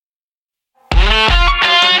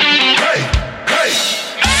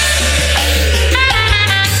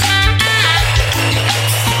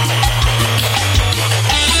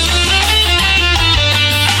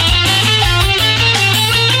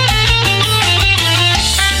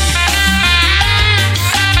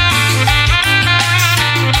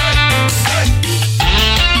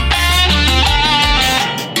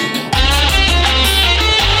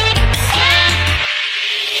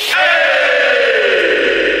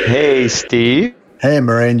Hey, Steve. Hey,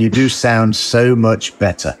 Moraine, you do sound so much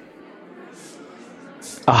better.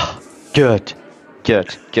 Good.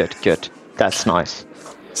 That's nice.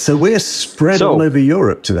 So we're spread all over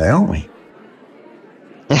Europe today, aren't we?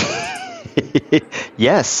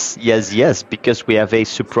 Yes, because we have a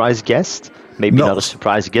surprise guest. Maybe not a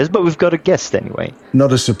surprise guest, but we've got a guest anyway.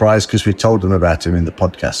 Not a surprise because we told them about him in the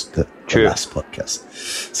podcast, the last podcast.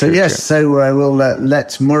 So we'll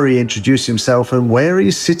let Murray introduce himself and where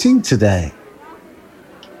he's sitting today.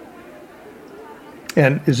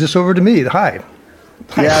 And is this over to me? Hi.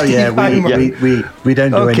 Yeah. We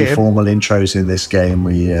don't do any formal intros in this game.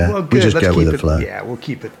 We just go with the flow. Yeah, we'll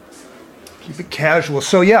keep it casual.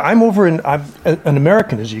 So I'm an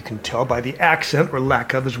American, as you can tell by the accent, or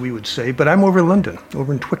lack of, as we would say. But I'm over in London,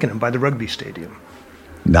 over in Twickenham, by the rugby stadium.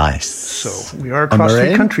 Nice. So we are across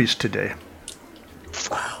 3 countries today.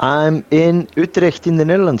 I'm in Utrecht in the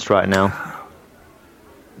Netherlands right now.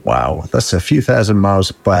 Wow, that's a few thousand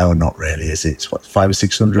miles. Well, not really, is it? It's 500 or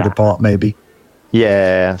 600 apart, maybe.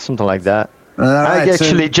 Yeah, something like that. I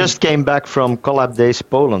actually just came back from Collab Days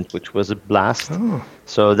Poland, which was a blast. Oh.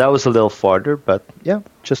 So that was a little farther, but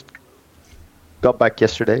just got back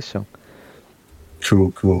yesterday. So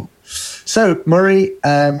cool. So Murray,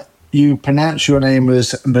 you pronounce your name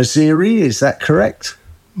as Mosiri, is that correct?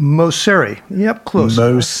 Mosiri. Yep, close.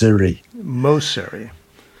 Mosiri.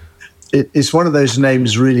 It's one of those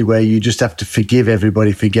names really where you just have to forgive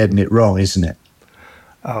everybody for getting it wrong, isn't it?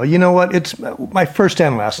 Oh, you know what? It's my first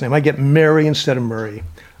and last name. I get Mary instead of Murray.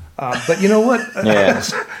 But you know what? Yeah.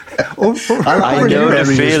 I know the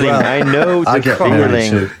feeling. Well. I know the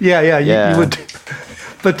feeling. You would.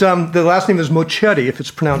 But the last name is Mochetti. If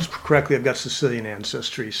it's pronounced correctly, I've got Sicilian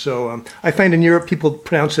ancestry. So I find in Europe people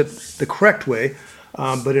pronounce it the correct way.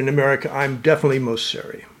 But in America, I'm definitely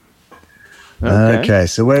Mosiri. Okay.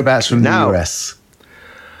 So whereabouts from the US?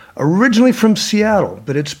 Originally from Seattle,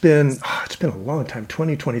 but it's been a long time,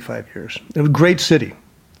 20, 25 years. It was a great city.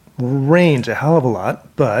 Rains a hell of a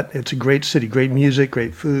lot, but it's a great city. Great music,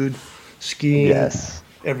 great food, skiing,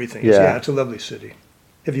 everything. Yeah, it's a lovely city.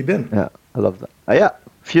 Have you been? Yeah, I love that. A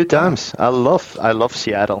few times. I love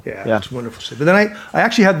Seattle. Yeah, it's a wonderful city. But then I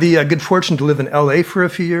actually had the good fortune to live in LA for a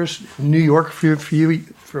few years, New York for a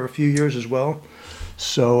few years as well.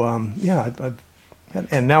 So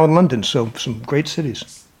and now in London. So some great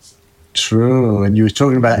cities. True. And you were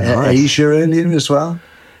talking about Asia earlier as well?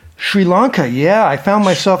 Sri Lanka, I found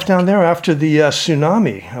myself down there after the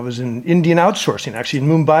tsunami. I was in Indian outsourcing, actually in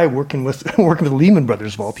Mumbai, working with Lehman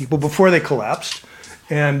Brothers, of all people, before they collapsed.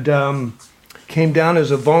 And came down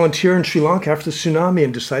as a volunteer in Sri Lanka after the tsunami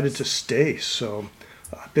and decided to stay. So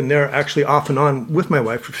I've been there actually off and on with my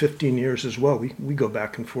wife for 15 years as well. We go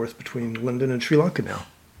back and forth between London and Sri Lanka now.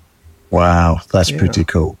 Wow, that's pretty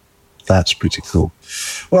cool. That's pretty cool.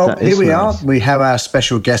 Well, here we are. We have our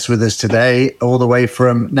special guest with us today, all the way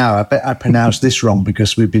from, now I bet I pronounced this wrong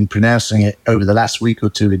because we've been pronouncing it over the last week or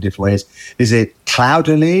two in different ways. Is it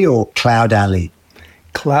CloudAlly or CloudAlly?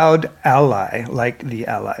 CloudAlly, like the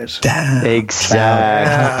allies. Damn.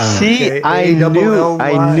 Exactly. See, I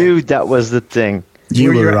knew that was the thing.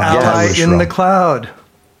 You were right. Ally in the cloud.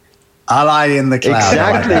 Ally in the cloud.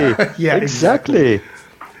 Exactly. Exactly.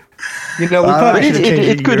 You know, we probably should have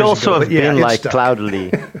changed it could also have been like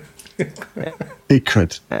CloudAlly. It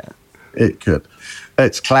could. Yeah. It could.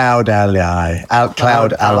 It's CloudAlly.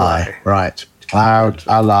 CloudAlly. Right.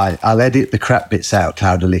 CloudAlly. I'll edit the crap bits out.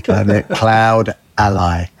 CloudAlly.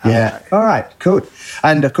 CloudAlly. Yeah. All right. Cool.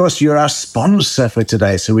 And of course, you're our sponsor for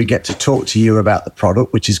today, so we get to talk to you about the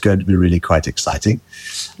product, which is going to be really quite exciting.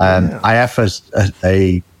 I have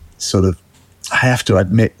a sort of. I have to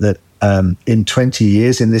admit that. In 20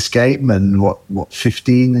 years in this game and what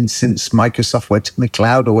 15 and since Microsoft went in the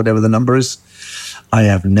cloud or whatever the number is, I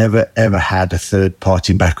have never, ever had a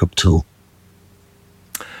third-party backup tool.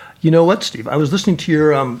 You know what, Steve? I was listening to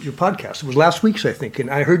your podcast. It was last week's, I think, and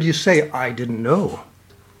I heard you say, I didn't know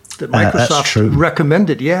that Microsoft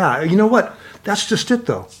recommended. Yeah, you know what? That's just it,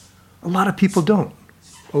 though. A lot of people don't.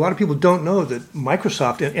 A lot of people don't know that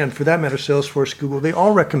Microsoft, and for that matter, Salesforce, Google, they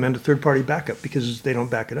all recommend a third-party backup because they don't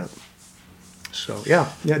back it up. So,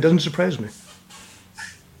 it doesn't surprise me.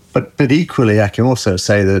 But equally, I can also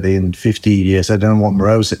say that in 50 years, I don't know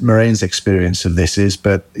what Moraine's experience of this is,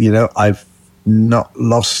 but, I've not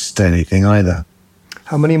lost anything either.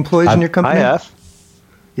 How many employees in your company? I have.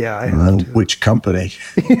 Yeah, I have. Which company?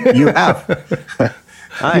 You have.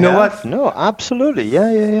 You know what? No, absolutely.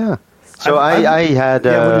 Yeah. So I had.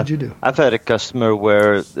 what did you do? I've had a customer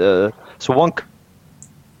where one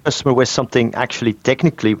customer where something actually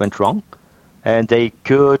technically went wrong, and they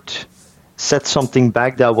could set something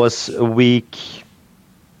back that was a week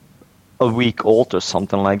a week old or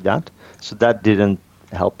something like that. So that didn't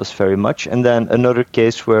help us very much. And then another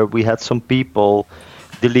case where we had some people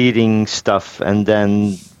deleting stuff, and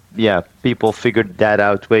then people figured that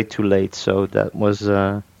out way too late. So that was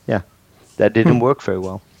that didn't work very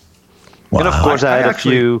well. Wow. And of course, I had a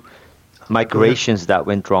few migrations that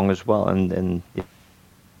went wrong as well, and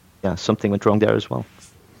something went wrong there as well.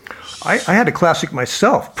 I had a classic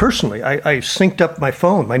myself personally. I synced up my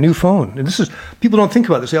phone, my new phone, and this is, people don't think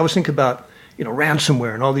about this. They always think about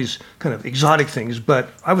ransomware and all these kind of exotic things, but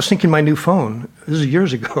I was syncing my new phone. This is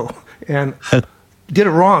years ago, and did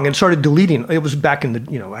it wrong and started deleting. It was back in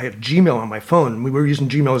the, I had Gmail on my phone. We were using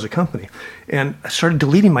Gmail as a company, and I started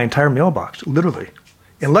deleting my entire mailbox, literally.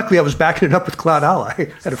 And luckily, I was backing it up with CloudAlly.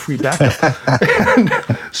 I had a free backup. And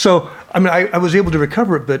so, I mean, I was able to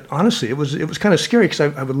recover it, but honestly, it was kind of scary because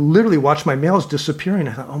I would literally watch my mails disappearing.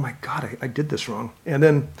 I thought, oh my God, I did this wrong. And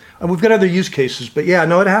then we've got other use cases, but yeah,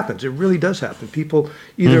 no, it happens. It really does happen. People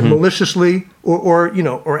either maliciously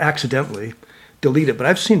or accidentally delete it. But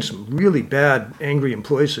I've seen some really bad, angry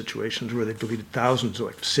employee situations where they've deleted thousands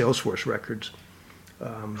of Salesforce records.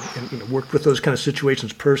 And worked with those kind of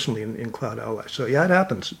situations personally in CloudAlly. So yeah, it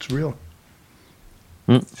happens. It's real.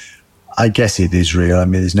 I guess it is real. I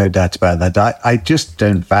mean, there's no doubt about that. I just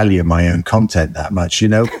don't value my own content that much.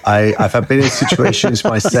 I've been in situations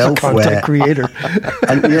myself where content creator.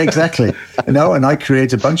 Exactly. And I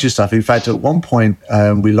create a bunch of stuff. In fact, at one point,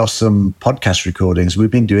 we lost some podcast recordings. We've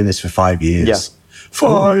been doing this for 5 years. Yeah.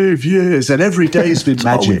 5 years, and every day's been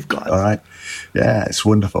magic. All right. Yeah, it's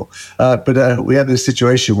wonderful. But we had a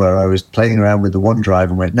situation where I was playing around with the OneDrive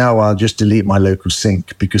and went, no, I'll just delete my local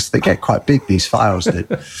sync because they get quite big, these files do.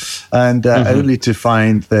 And only to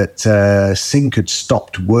find that sync had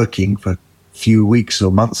stopped working for a few weeks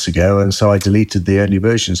or months ago. And so I deleted the early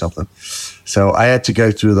versions of them. So I had to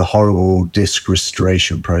go through the horrible disk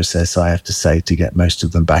restoration process, I have to say, to get most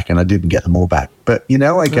of them back. And I didn't get them all back. But,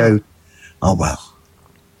 I go, oh, well.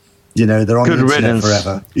 They're on the internet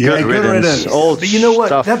forever. Good riddance. Old but you know what?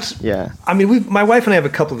 Stuff. I mean, my wife and I have a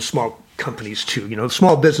couple of small companies too.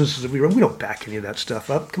 Small businesses that we run. We don't back any of that stuff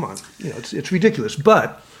up. Come on, it's ridiculous.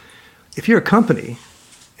 But if you're a company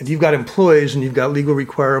and you've got employees and you've got legal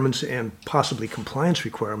requirements and possibly compliance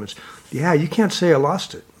requirements, you can't say I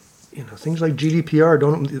lost it. Things like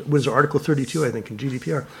GDPR was Article 32, I think, in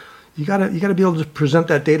GDPR. You gotta be able to present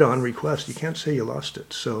that data on request. You can't say you lost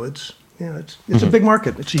it. So it's a big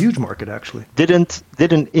market. It's a huge market, actually. Didn't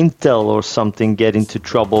Intel or something get into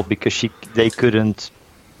trouble because they couldn't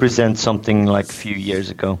present something like a few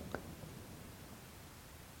years ago?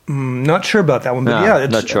 Not sure about that one, but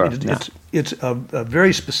it's not sure. It's a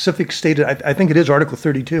very specific stated. I think it is Article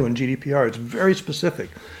 32 in GDPR. It's very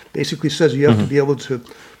specific. Basically says you have to be able to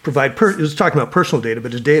provide. It's talking about personal data,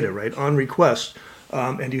 but it's data, right, on request,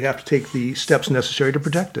 and you have to take the steps necessary to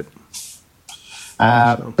protect it.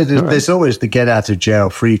 But there's always the get out of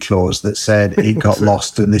jail free clause that said it got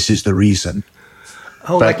lost and this is the reason.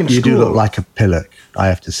 Oh, but like in you school. do look like a pillock, I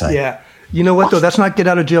have to say. Yeah. You know what, though? That's not get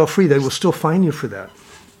out of jail free. They will still fine you for that.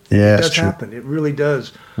 Yeah, it does happen. It really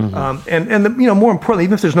does. And more importantly,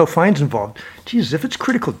 even if there's no fines involved, geez, if it's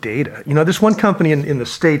critical data. This one company in the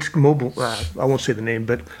States, mobile, I won't say the name,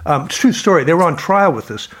 but true story. They were on trial with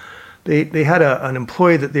this. They had an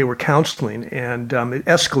employee that they were counseling, and it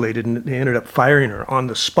escalated, and they ended up firing her on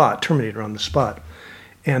the spot, terminated her on the spot.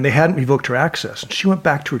 And they hadn't revoked her access. And she went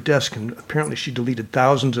back to her desk, and apparently she deleted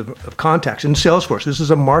thousands of contacts in Salesforce. This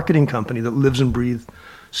is a marketing company that lives and breathes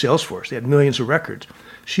Salesforce. They had millions of records.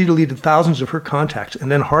 She deleted thousands of her contacts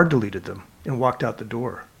and then hard deleted them and walked out the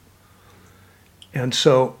door. And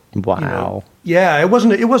so, wow. It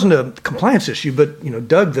wasn't a compliance issue, but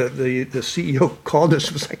Doug, the CEO, called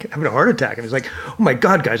us, was like having a heart attack, and he's like, "Oh my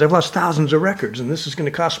God, guys, I've lost thousands of records, and this is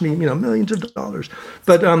going to cost me millions of dollars."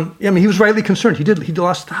 But he was rightly concerned. He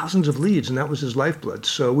lost thousands of leads, and that was his lifeblood.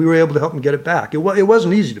 So we were able to help him get it back. It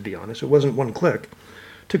wasn't easy, to be honest. It wasn't one click.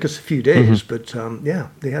 It took us a few days, but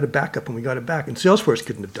they had a backup, and we got it back. And Salesforce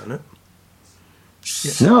couldn't have done it.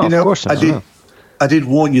 Yeah. No, of course not. I did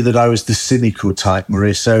warn you that I was the cynical type,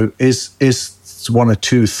 Marie. So is one or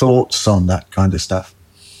two thoughts on that kind of stuff?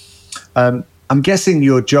 I'm guessing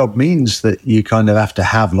your job means that you kind of have to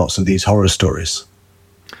have lots of these horror stories.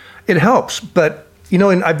 It helps, but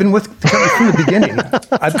and I've been with the company from the beginning.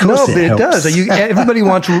 It does. Everybody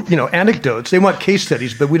wants anecdotes. They want case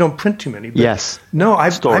studies, but we don't print too many. But yes. No,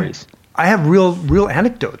 stories. I have real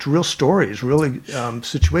anecdotes, real stories, really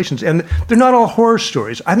situations, and they're not all horror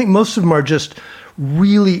stories. I think most of them are just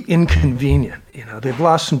really inconvenient. They've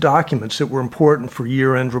lost some documents that were important for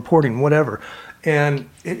year-end reporting, whatever. And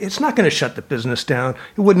it's not going to shut the business down.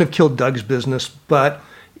 It wouldn't have killed Doug's business, but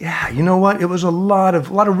yeah, you know what? It was a lot of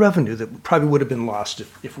revenue that probably would have been lost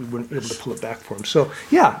if we weren't able to pull it back for them. So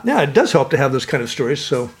yeah, it does help to have those kind of stories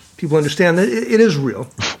so people understand that it is real.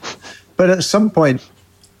 But at some point,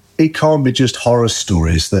 it can't be just horror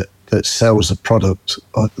stories that sells a product.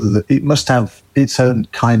 It must have its own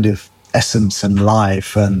kind of essence and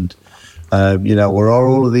life. And, were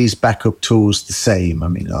all of these backup tools the same? I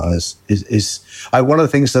mean, one of the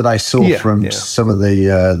things that I saw from some of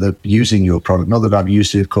the using your product, not that I've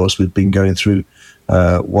used it, of course, we've been going through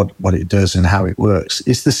what it does and how it works,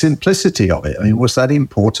 is the simplicity of it. I mean, was that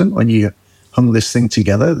important when you hung this thing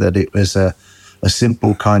together, that it was a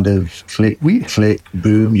simple kind of click,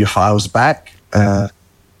 boom, your file's back?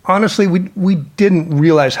 Honestly, we didn't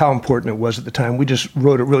realize how important it was at the time. We just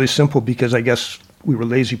wrote it really simple because I guess we were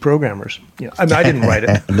lazy programmers. I mean, I didn't write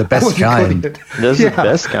it. The best kind. That's the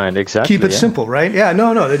best kind, exactly. Keep it simple, right? Yeah,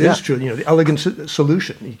 no, that is true. The elegant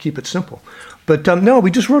solution. You keep it simple. But no,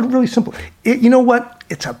 we just wrote it really simple. You know what?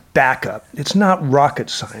 It's a backup. It's not rocket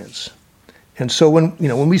science. And so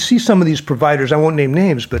when we see some of these providers, I won't name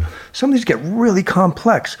names, but some of these get really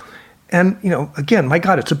complex. And, again, my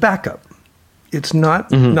God, it's a backup. It's not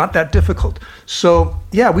that difficult. So,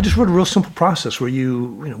 we just wrote a real simple process where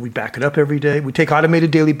we back it up every day. We take automated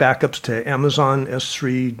daily backups to Amazon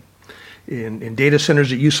S3 in data centers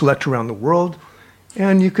that you select around the world,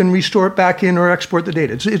 and you can restore it back in or export the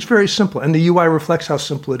data. It's very simple, and the UI reflects how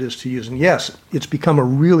simple it is to use. And yes, it's become a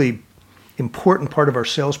really important part of our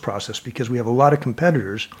sales process because we have a lot of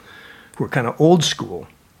competitors who are kind of old school,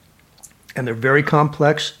 and they're very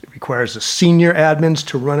complex. It requires the senior admins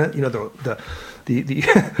to run it.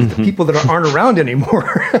 The people that aren't around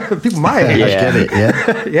anymore, people my age. Get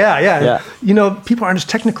it, yeah. People aren't as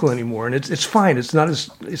technical anymore, and it's fine. It's not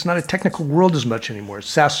a technical world as much anymore. It's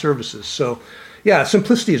SaaS services. So,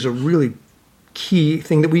 simplicity is a really key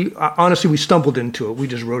thing that we stumbled into it. We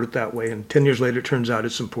just wrote it that way, and 10 years later, it turns out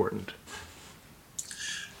it's important.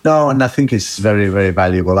 No, and I think it's very, very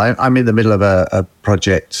valuable. I'm in the middle of a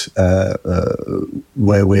project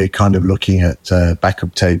where we're kind of looking at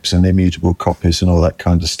backup tapes and immutable copies and all that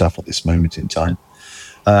kind of stuff at this moment in time.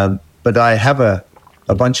 But I have a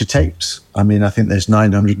bunch of tapes. I mean, I think there's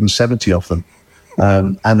 970 of them.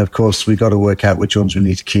 And, of course, we've got to work out which ones we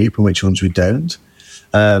need to keep and which ones we don't.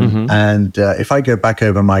 And if I go back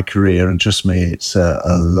over my career, and trust me, it's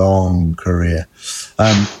a long career.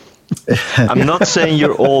 I'm not saying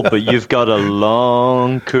you're old, but you've got a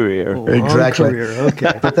long career. Exactly. Long career.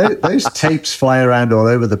 Okay. But those tapes fly around all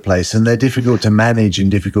over the place, and they're difficult to manage and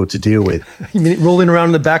difficult to deal with. You mean rolling around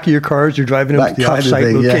in the back of your car as you're driving them to the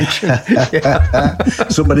off-site location? Yeah.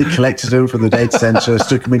 Somebody collected them from the data center,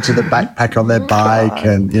 stuck them into the backpack on their bike,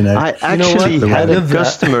 and I actually had a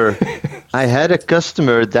customer. I had a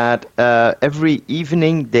customer that every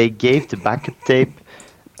evening they gave the backup tape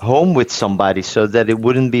home with somebody so that it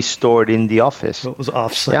wouldn't be stored in the office. So it was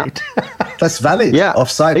off-site. Yeah. That's valid. Yeah,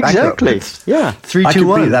 off-site exactly. Backup. Yeah, 3, 2,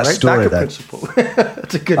 1. That right? story. Backup principle.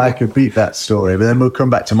 That's a good one. I could beat that story, but then we'll come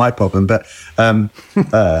back to my problem. But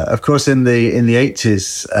of course, in the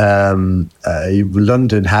 80s,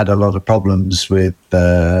 London had a lot of problems with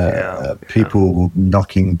people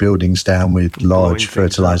knocking buildings down with large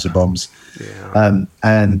fertilizer bombs. Yeah.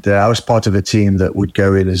 And I was part of a team that would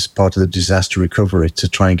go in as part of the disaster recovery to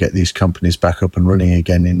try and get these companies back up and running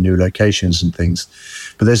again in new locations and things.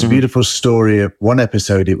 But there's a beautiful story of one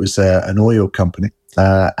episode. It was an oil company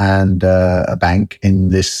and a bank in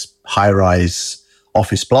this high-rise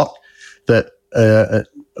office block that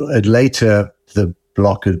later the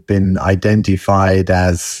block had been identified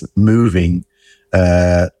as moving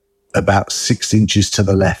about 6 inches to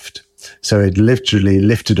the left. So it literally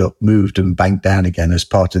lifted up, moved, and banked down again as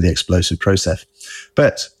part of the explosive process.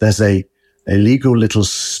 But there's a legal little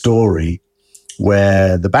story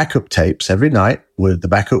where the backup tapes every night, the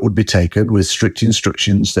backup would be taken with strict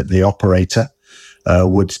instructions that the operator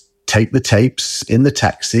would take the tapes in the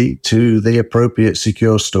taxi to the appropriate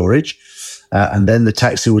secure storage. And then the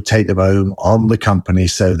taxi would take them home on the company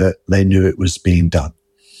so that they knew it was being done.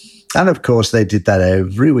 And of course, they did that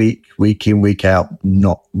every week, week in, week out.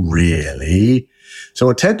 Not really. So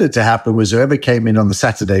what tended to happen was whoever came in on the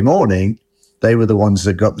Saturday morning, they were the ones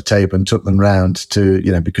that got the tape and took them round to,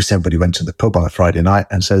 because everybody went to the pub on a Friday night,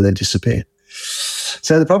 and so they disappeared.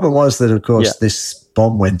 So the problem was that, of course, this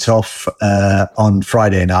bomb went off on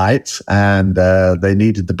Friday night, and they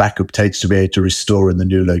needed the backup tapes to be able to restore in the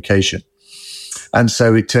new location. And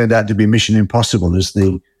so it turned out to be mission impossible as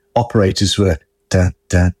the operators were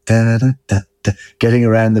getting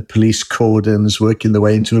around the police cordons, working their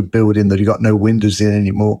way into a building that you got no windows in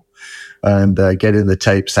anymore. and getting the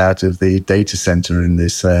tapes out of the data center in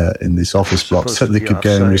this office block so they could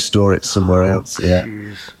go and restore it somewhere else. Yeah,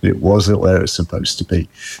 it wasn't where it's supposed to be.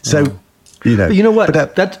 So, But you know what?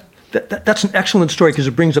 That's an excellent story because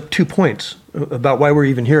it brings up 2 points about why we're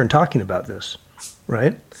even here and talking about this,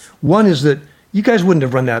 right? One is that you guys wouldn't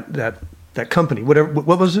have run that company.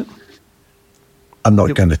 What was it? I'm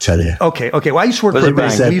not going to tell you. Okay. Well, I used to work for a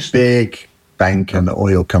bank. It's a big bank and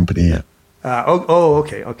oil company. Yeah.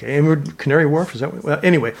 Okay. And Canary Wharf, is that? Well,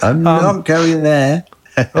 anyway, I'm not going there.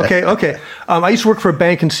 Okay. I used to work for a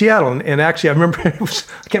bank in Seattle, and actually, I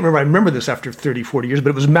remember this after 30, 40 years, but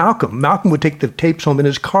it was Malcolm. Malcolm would take the tapes home in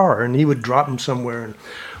his car, and he would drop them somewhere.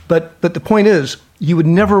 But the point is, you would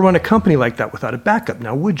never run a company like that without a backup.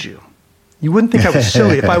 Now, would you? You wouldn't think I was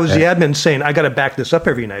silly if I was the admin saying, I got to back this up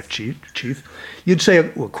every night, Chief. You'd say,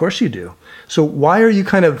 well, of course you do. So why are you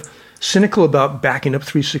kind of cynical about backing up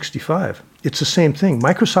 365? It's the same thing.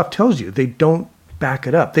 Microsoft tells you they don't back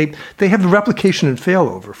it up. They have the replication and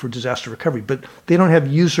failover for disaster recovery, but they don't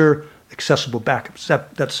have user accessible backups.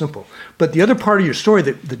 That's simple. But the other part of your story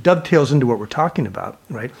that dovetails into what we're talking about,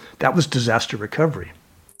 right? That was disaster recovery.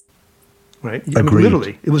 Right? I mean,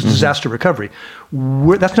 literally, it was disaster recovery.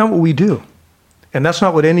 That's not what we do. And that's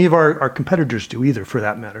not what any of our competitors do either, for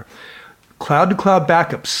that matter. Cloud-to-cloud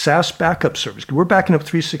backup, SaaS backup service. We're backing up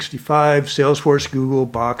 365, Salesforce, Google,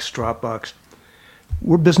 Box, Dropbox.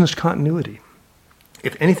 We're business continuity.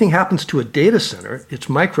 If anything happens to a data center, it's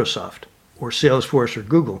Microsoft or Salesforce or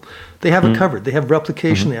Google. They have it covered. They have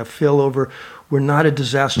replication. They have failover. We're not a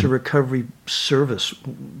disaster recovery service.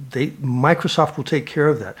 Microsoft will take care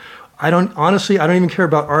of that. I don't even care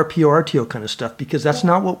about RPO, RTO kind of stuff because that's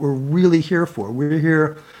not what we're really here for. We're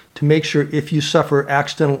here to make sure if you suffer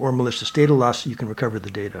accidental or malicious data loss, you can recover the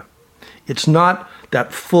data. It's not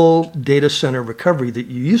that full data center recovery that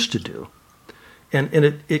you used to do. And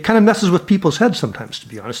it kind of messes with people's heads sometimes, to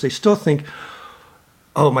be honest. They still think,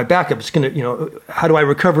 oh, my backup is going to, how do I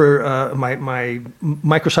recover my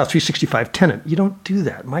Microsoft 365 tenant? You don't do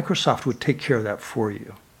that. Microsoft would take care of that for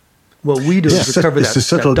you. What we do is recover that. It's a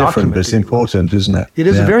subtle difference, but it's important, isn't it? It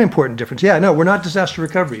is a very important difference. Yeah, no, we're not disaster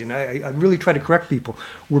recovery. And I really try to correct people.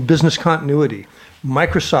 We're business continuity.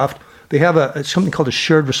 Microsoft, they have something called a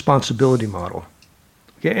shared responsibility model.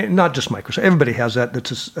 Okay, and not just Microsoft. Everybody has that.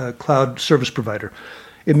 That's a cloud service provider.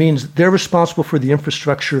 It means they're responsible for the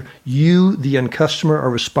infrastructure. You, the end customer, are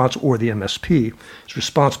responsible, or the MSP, is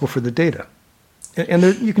responsible for the data. And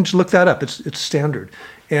you can just look that up. It's standard.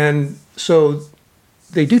 And so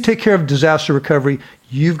they do take care of disaster recovery.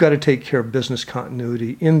 You've got to take care of business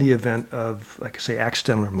continuity in the event of, like I say,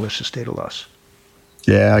 accidental or malicious data loss.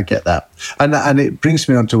 Yeah, I get that. And it brings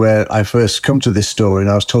me on to where I first come to this story,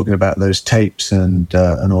 and I was talking about those tapes and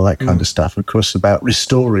all that kind of stuff, of course, about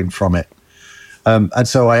restoring from it. And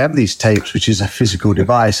so I have these tapes, which is a physical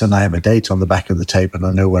device, and I have a date on the back of the tape, and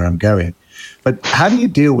I know where I'm going. But how do you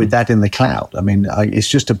deal with that in the cloud? I mean, it's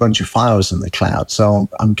just a bunch of files in the cloud. So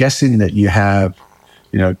I'm guessing that you have,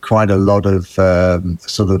 quite a lot of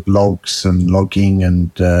sort of logs and logging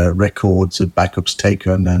and records of backups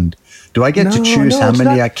taken. And do I get to choose how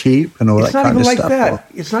many I keep and all that kind of stuff?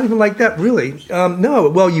 It's not even like that, really. No.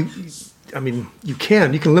 Well, you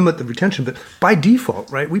can limit the retention, but by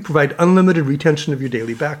default, right, we provide unlimited retention of your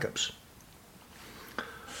daily backups.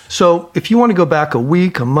 So if you want to go back a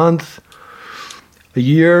week, a month, a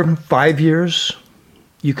year, 5 years,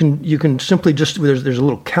 you can simply just, there's a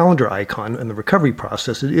little calendar icon in the recovery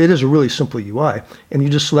process. It is a really simple UI, and you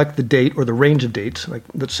just select the date or the range of dates, like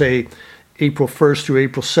let's say April 1st through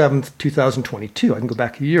April 7th, 2022. I can go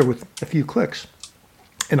back a year with a few clicks,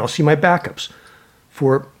 and I'll see my backups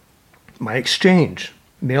for my Exchange,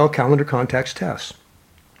 mail, calendar, contacts, tasks.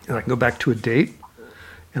 And I can go back to a date,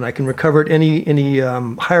 and I can recover at any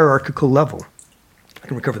hierarchical level. I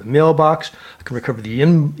can recover the mailbox, I can recover the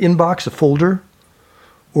inbox, a folder,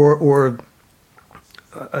 or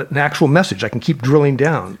an actual message. I can keep drilling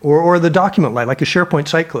down, or the document lib, like a SharePoint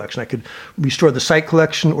site collection. I could restore the site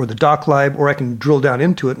collection or the doc lib, or I can drill down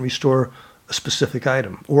into it and restore a specific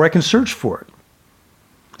item, or I can search for it.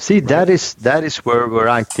 See, right? that is where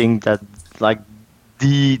I think that like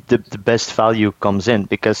the best value comes in,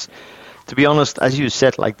 because to be honest, as you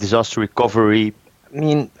said, like disaster recovery, I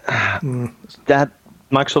mean that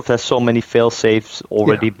Microsoft has so many fail safes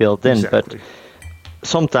already built in, exactly. But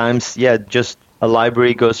sometimes, just a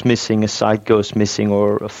library goes missing, a site goes missing,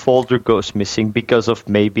 or a folder goes missing because of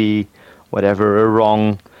maybe whatever, a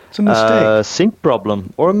wrong sync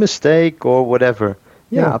problem or a mistake or whatever.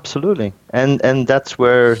 Yeah, absolutely. And that's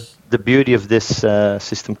where the beauty of this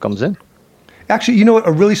system comes in. Actually, you know what?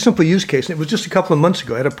 A really simple use case, and it was just a couple of months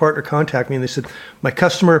ago, I had a partner contact me and they said, my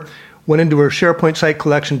customer went into her SharePoint site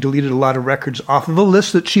collection, deleted a lot of records off of a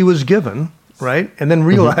list that she was given, right? And then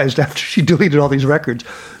realized after she deleted all these records,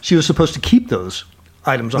 she was supposed to keep those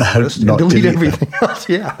items on the list and delete everything else.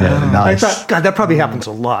 Yeah. Nice. I thought, God, that probably happens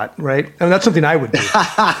a lot, right? And that's something I would do.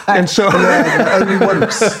 And so only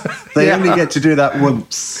once. They only get to do that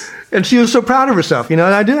once. And she was so proud of herself, and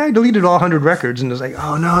I deleted all 100 records, and it was like,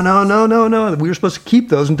 oh, no. We were supposed to keep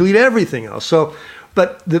those and delete everything else. So,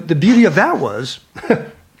 but the beauty of that was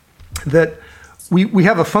that we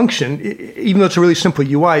have a function, even though it's a really simple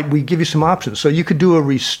UI, we give you some options. So you could do a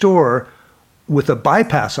restore with a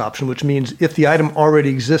bypass option, which means if the item already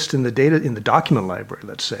exists in the data in the document library,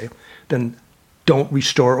 let's say, then don't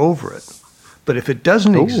restore over it. But if it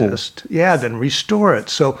doesn't exist, then restore it.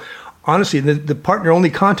 So honestly, the partner only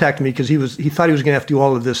contacted me because he thought he was going to have to do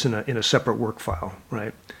all of this in a separate work file,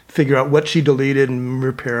 right? Figure out what she deleted and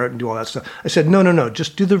repair it and do all that stuff. I said, no,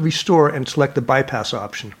 just do the restore and select the bypass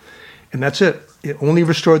option. And that's it. It only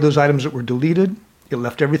restored those items that were deleted. It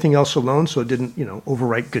left everything else alone, so it didn't,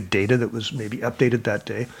 overwrite good data that was maybe updated that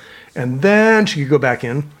day. And then she could go back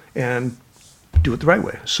in and do it the right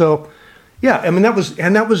way. So, yeah, I mean, that was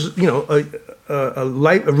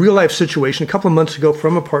a real life situation a couple of months ago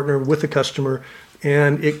from a partner with a customer,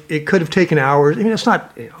 and it could have taken hours. I mean, it's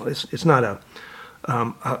not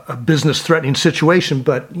a business threatening situation,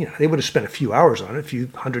 but they would have spent a few hours on it, a few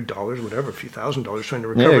 $100, whatever, a few $1,000 trying to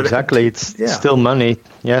recover. Yeah, exactly. It's still money.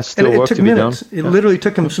 Yeah, still work to be done. It literally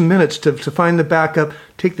took them some minutes to find the backup,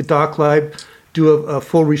 take the doc lib, do a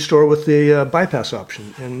full restore with the bypass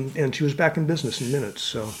option, and she was back in business in minutes.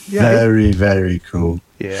 So very, very cool.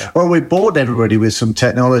 Yeah. Well, we bored everybody with some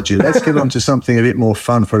technology. Let's get on to something a bit more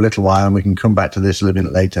fun for a little while, and we can come back to this a little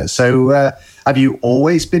bit later. So, have you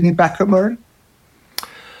always been in backup, Murray?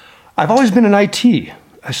 I've always been in IT.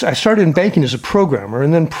 I started in banking as a programmer,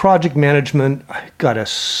 and then project management. I got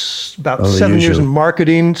about 7 years in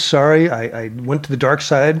marketing. Sorry, I went to the dark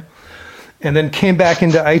side, and then came back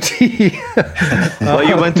into IT. Well,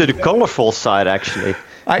 you went to the colorful side, actually.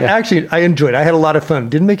 I enjoyed it. I had a lot of fun.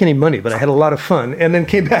 Didn't make any money, but I had a lot of fun. And then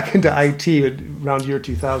came back into IT around year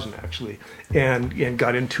 2000, actually, and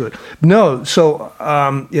got into it. No, so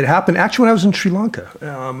it happened actually when I was in Sri Lanka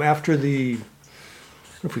after the.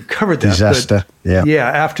 I don't know if we've covered that. Disaster,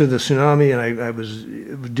 after the tsunami, and I was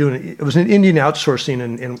doing it was an Indian outsourcing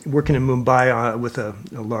and working in Mumbai with a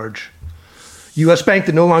large U.S. bank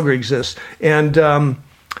that no longer exists, and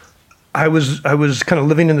I was kind of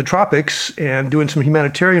living in the tropics and doing some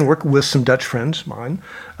humanitarian work with some Dutch friends of mine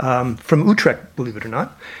from Utrecht, believe it or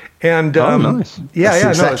not. And nice. That's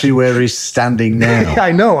exactly where he's standing now.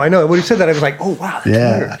 I know. When he said that, I was like, oh wow,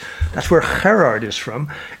 that's weird. That's where Gerard is from.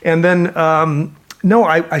 And then. No,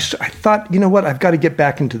 I thought, you know what, I've got to get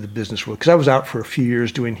back into the business world because I was out for a few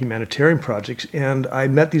years doing humanitarian projects, and I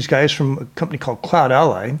met these guys from a company called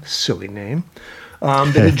CloudAlly, silly name,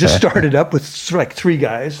 that had just started up with like 3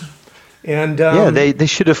 guys. And they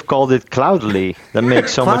should have called it CloudAlly. That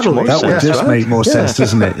makes so much more sense. That would just make more sense,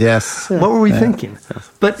 doesn't it? Yes. What were we thinking?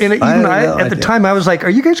 But at the time, I was like,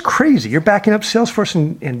 "Are you guys crazy? You're backing up Salesforce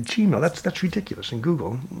and Gmail. That's ridiculous. And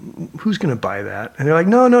Google, who's going to buy that?" And they're like,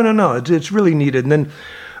 "No. It's really needed." And then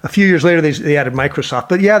a few years later, they added Microsoft.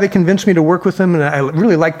 But they convinced me to work with them, and I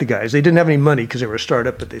really liked the guys. They didn't have any money because they were a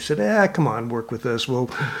startup, but they said, come on, work with us. Well,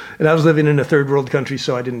 and I was living in a third world country,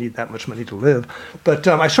 so I didn't need that much money to live. But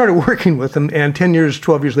I started working with them, and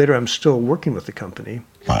 12 years later, I'm still working with the company.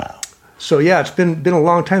 Wow. So it's been a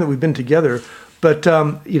long time that we've been together. But,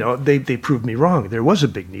 they proved me wrong. There was a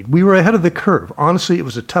big need. We were ahead of the curve. Honestly, it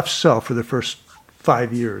was a tough sell for the first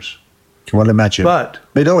 5 years. Well, imagine. But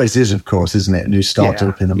it always is, of course, isn't it? A new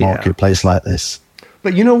startup in a marketplace like this.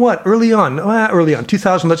 But you know what? Early on,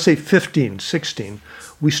 2000, let's say 15, 16,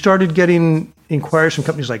 we started getting inquiries from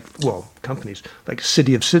companies like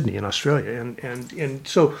City of Sydney in Australia. And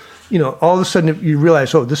so, all of a sudden you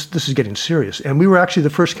realize, this is getting serious. And we were actually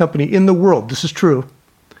the first company in the world, this is true,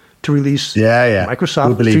 to release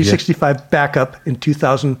Microsoft 365 backup in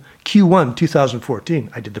Q1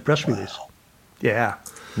 2014. I did the press release. Yeah.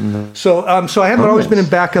 Mm-hmm. So I haven't always been in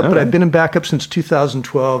backup, but I've been in backup since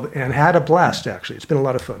 2012 and had a blast, actually. It's been a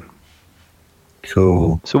lot of fun.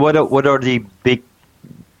 Cool. So what are the big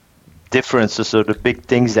differences or the big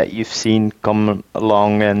things that you've seen come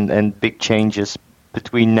along and big changes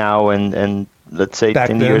between now and let's say back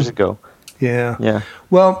 10 years ago? Yeah.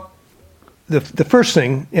 Well, the first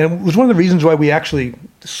thing, and it was one of the reasons why we actually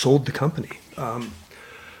sold the company.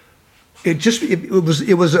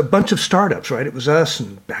 It was a bunch of startups, right? It was us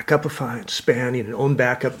and Backupify and Span, Own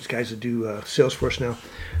Backup, these guys that do Salesforce now.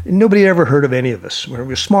 And nobody had ever heard of any of us. We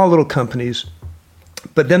were small little companies.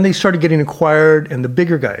 But then they started getting acquired, and the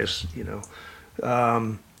bigger guys,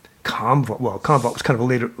 Commvault was kind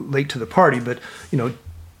of late to the party, but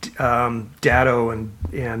Datto and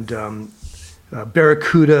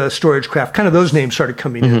Barracuda, Storagecraft, kind of those names started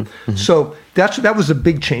coming in. Mm-hmm. So that was a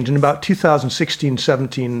big change. In about 2016,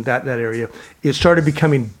 17, that area, it started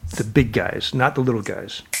becoming the big guys, not the little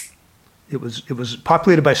guys. It was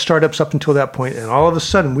populated by startups up until that point, and all of a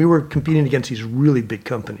sudden we were competing against these really big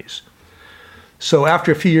companies. So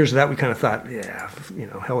after a few years of that, we kind of thought,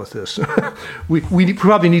 hell with this. we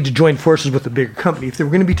probably need to join forces with a bigger company if they were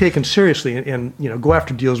going to be taken seriously and go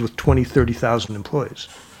after deals with 20, 30,000 employees.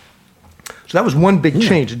 So that was one big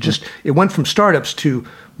change. It went from startups to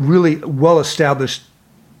really well-established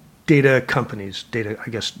data companies,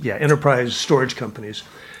 enterprise storage companies.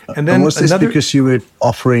 And then was this because you were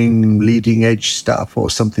offering leading-edge stuff or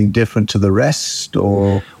something different to the rest,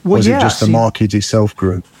 or was it just the market itself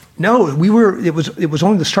grew? No, it was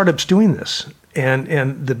only the startups doing this,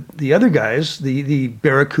 and the other guys, the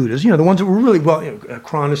Barracudas, the ones that were really well,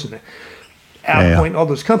 Cronus and AvePoint, all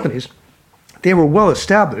those companies, they were well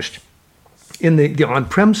established in the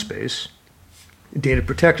on-prem space,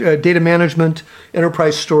 data management,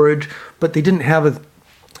 enterprise storage, but they didn't have a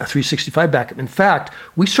 365 backup. In fact,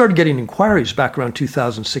 we started getting inquiries back around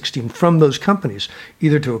 2016 from those companies,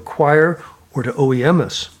 either to acquire or to OEM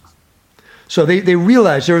us. So they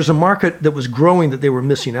realized there was a market that was growing that they were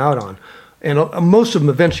missing out on. And most of them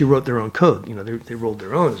eventually wrote their own code. They rolled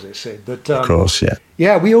their own, as they say. But of course, yeah.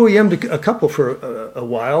 Yeah, we OEM'd a couple for a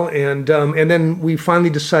while, and then we finally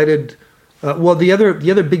decided. The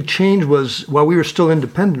other big change was, while we were still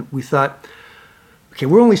independent, we thought, okay,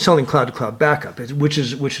 we're only selling cloud-to-cloud backup, which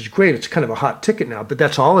is great. It's kind of a hot ticket now, but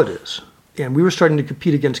that's all it is. And we were starting to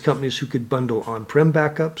compete against companies who could bundle on-prem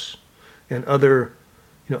backups and other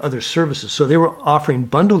services. So they were offering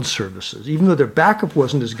bundled services, even though their backup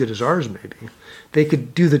wasn't as good as ours. Maybe they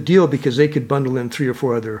could do the deal because they could bundle in 3 or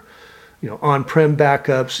 4 other, on-prem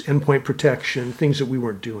backups, endpoint protection, things that we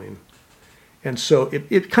weren't doing. And so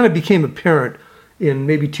it kind of became apparent in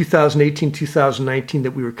maybe 2018, 2019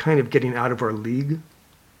 that we were kind of getting out of our league,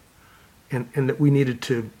 and that we needed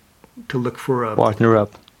to look for a partner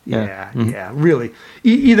up. Yeah, really.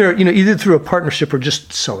 Either through a partnership or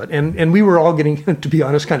just sell it. And we were all getting, to be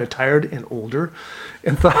honest, kind of tired and older,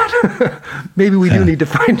 and thought maybe we do need to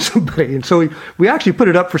find somebody. And so we actually put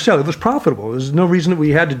it up for sale. It was profitable. There's no reason that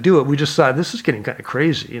we had to do it. We just thought this is getting kind of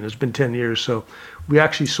crazy, and it's been 10 years. So we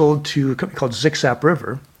actually sold to a company called Zixap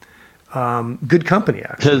River. Good company,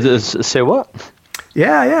 actually. Say what?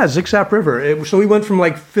 Yeah, Zixap River. So we went from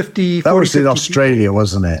like 50, 40, That was 50 in Australia,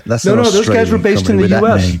 wasn't it? No, those guys were based in the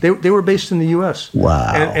U.S. They were based in the U.S.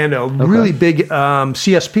 Wow. And a really big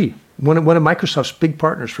CSP, one of Microsoft's big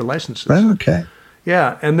partners for licenses. Okay.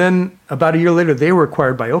 Yeah, and then about a year later, they were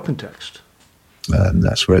acquired by OpenText. And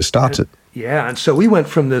that's where it started. And so we went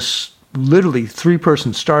from this literally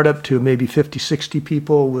 3-person startup to maybe 50, 60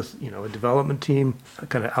 people with a development team,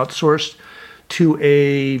 kind of outsourced, to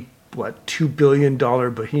a $2 billion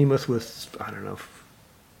behemoth with,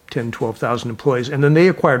 10, 12,000 employees. And then they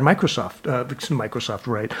acquired Micro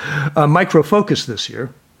Focus this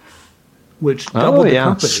year, which doubled the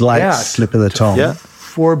company. Slight slip of the tongue. Yeah.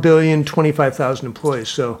 4 billion, 25,000 employees.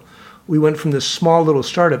 So we went from this small little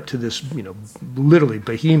startup to this, literally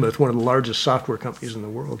behemoth, one of the largest software companies in the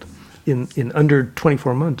world in under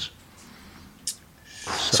 24 months.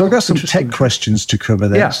 So I've got some tech questions to cover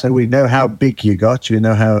there. Yeah. So we know how big you got. You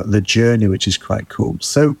know how the journey, which is quite cool.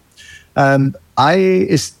 So I've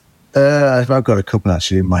got a couple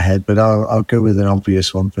actually in my head, but I'll go with an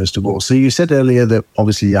obvious one first of all. So you said earlier that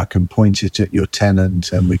obviously I can point it at your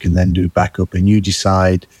tenant and we can then do backup, and you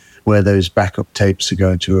decide where those backup tapes are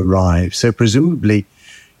going to arrive. So presumably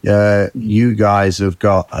you guys have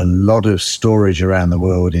got a lot of storage around the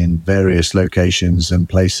world in various locations and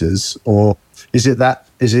places, or is it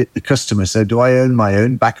the customer? So do I own my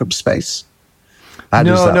own backup space?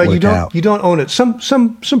 No, you don't. Out? You don't own it. Some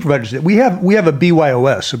providers do. We have a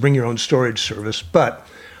BYOS, a bring your own storage service, but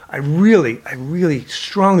I really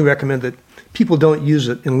strongly recommend that people don't use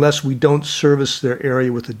it unless we don't service their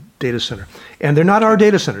area with a data center, and they're not our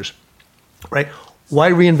data centers, right? Why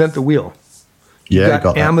reinvent the wheel? You've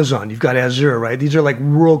got Amazon, you've got Azure, right? These are like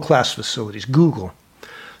world-class facilities. Google.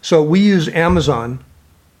 So we use Amazon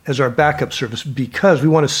as our backup service because we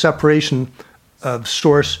want a separation of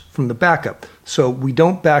source from the backup. So we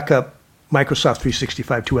don't back up Microsoft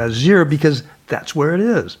 365 to Azure because that's where it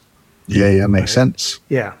is. Yeah, makes sense.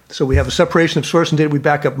 Yeah, so we have a separation of source and data. We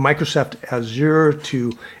back up Microsoft Azure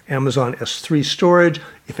to Amazon S3 storage.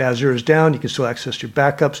 If Azure is down, you can still access your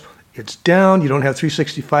backups. It's down, you don't have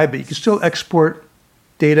 365, but you can still export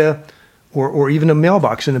data, or even a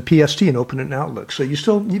mailbox in a PST and open it in Outlook. So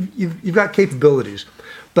you've got capabilities.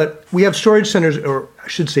 But we have storage centers, or I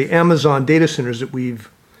should say Amazon data centers that we've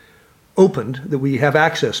opened, that we have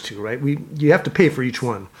access to, right? You have to pay for each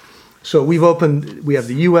one. So we have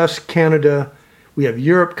the US, Canada, we have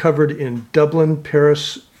Europe covered in Dublin,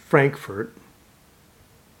 Paris, Frankfurt.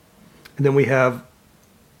 And then we have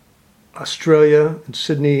Australia and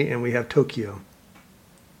Sydney, and we have Tokyo.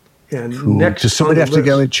 And cool. Next, does somebody have to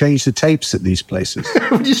go and change the tapes at these places?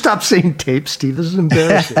 Would you stop saying tape, Steve? This is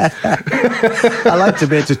embarrassing. I like to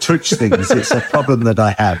be able to touch things. It's a problem that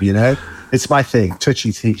I have, It's my thing,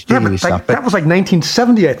 touchy stuff. That was like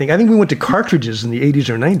 1970, I think. I think we went to cartridges in the 80s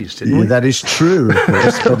or 90s, didn't we? That is true, of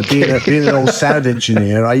course. But being an old sound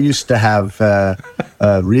engineer, I used to have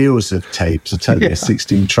reels of tapes, a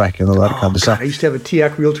 16-track and all that kind of stuff. I used to have a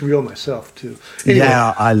TIAC reel-to-reel myself, too. Anyway.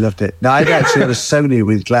 Yeah, I loved it. No, I'd actually had a Sony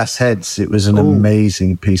with glass heads. It was an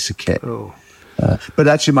amazing piece of kit. Oh. But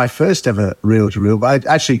actually, my first ever reel-to-reel,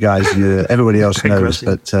 actually, guys, everybody else knows,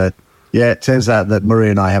 but... it turns out that Murray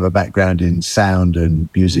and I have a background in sound and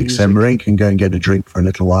music. So Murray can go and get a drink for a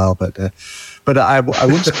little while. But I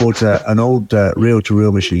once bought an old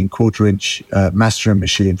reel-to-reel machine, quarter-inch mastering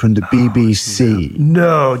machine from the BBC.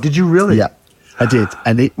 No, did you really? Yeah, I did.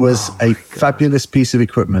 And it was a fabulous piece of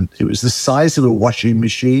equipment. It was the size of a washing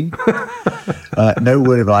machine. No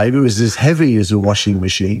word of lie. It was as heavy as a washing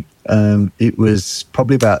machine. It was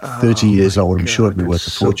probably about 30 years old. I'm sure it'd be worth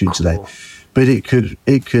a fortune today. But it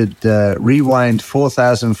could rewind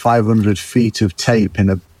 4,500 feet of tape in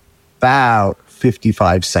about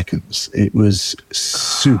 55 seconds. It was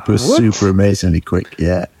super amazingly quick.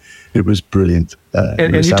 Yeah, it was brilliant.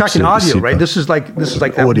 And you're talking audio, right? This is like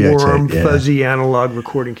that audio warm, tape, fuzzy analog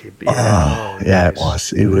recording tape. It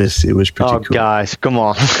was. It was pretty cool. Guys, come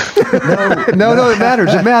on. No, it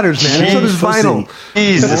matters. It matters, man. So does vinyl.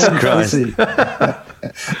 Jesus Christ.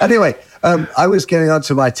 Anyway. I was getting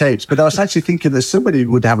onto my tapes, but I was actually thinking that somebody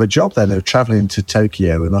would have a job then of traveling to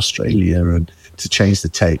Tokyo and Australia and to change the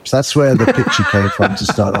tapes. That's where the picture came from to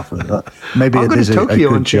start off with. Maybe I'll go to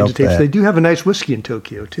Tokyo and change the tapes. There. They do have a nice whiskey in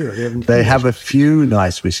Tokyo too. They have a few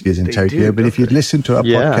nice whiskeys in Tokyo, but if you'd listened to our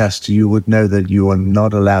podcast, you would know that you are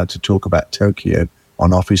not allowed to talk about Tokyo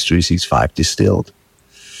on Office 365 distilled.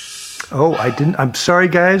 Oh, I didn't. I'm sorry,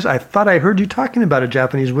 guys. I thought I heard you talking about a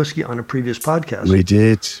Japanese whiskey on a previous podcast. We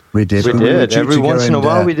did. Every once in a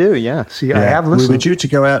while we do, yeah. See, I have listened. We were due to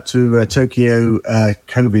go out to Tokyo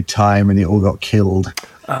COVID time, and it all got killed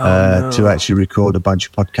to actually record a bunch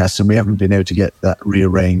of podcasts, and we haven't been able to get that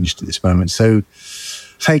rearranged at this moment. So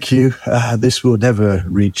thank you. This will never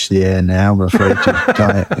reach the air now, I'm afraid.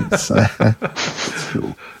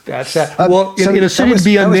 Cool. That's that. Well, in a city to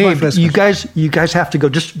be unnamed, you guys have to go.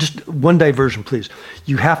 Just one diversion, please.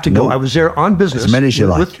 You have to go. I was there on business. As many as you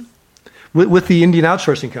like. With the Indian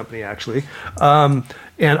outsourcing company, actually. And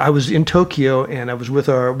I was in Tokyo, and I was with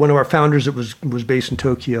one of our founders that was based in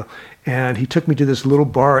Tokyo. And he took me to this little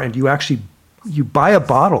bar, and you buy a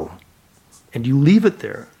bottle, and you leave it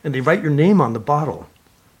there, and they write your name on the bottle.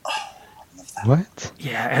 What?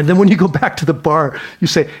 Yeah, and then when you go back to the bar, you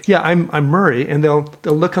say, "Yeah, I'm Murray," and they'll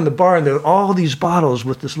look on the bar, and there are all these bottles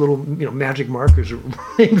with this little magic markers or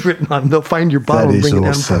names written on them. They'll find your bottle and bring it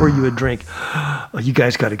down and pour you a drink. Oh, you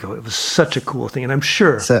guys got to go. It was such a cool thing, and I'm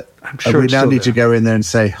sure. We now need to go in there and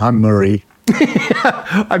say, "I'm Murray."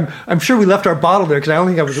 I'm sure we left our bottle there because I don't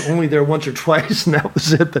think I was only there once or twice, and that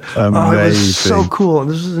was it. It was so cool,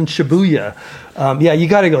 and this is in Shibuya. You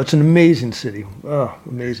got to go. It's an amazing city. Oh,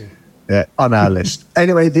 amazing. Yeah, on our list.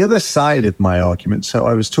 Anyway, the other side of my argument, so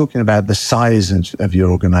I was talking about the size of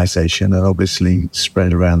your organization and obviously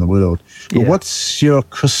spread around the world. But what's your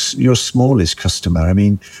smallest customer? I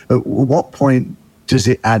mean, at what point does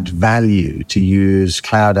it add value to use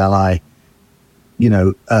CloudAlly,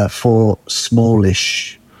 for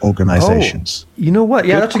smallish organizations? Oh, you know what?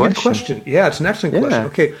 Yeah, that's a good question. Yeah, it's an excellent question.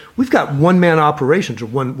 Okay, we've got one-man operations, or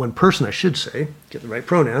one person, I should say, get the right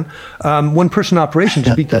pronoun, one-person operations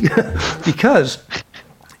because,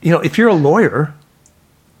 if you're a lawyer,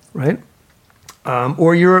 right,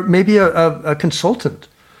 or you're maybe a consultant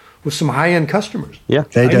with some high-end customers. Yeah,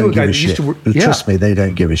 they don't give a shit. Trust me, they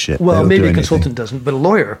don't give a shit. Well, maybe a consultant doesn't, but a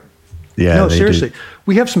lawyer. Yeah, no, seriously.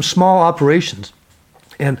 We have some small operations,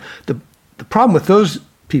 and the problem with those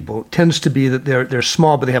people tends to be that they're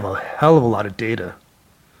small, but they have a hell of a lot of data.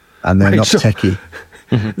 And they're not techie.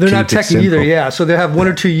 They're not techie either, yeah. So they have one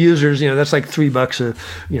or two users, that's like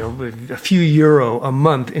 $3 a few euro a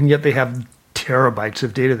month, and yet they have terabytes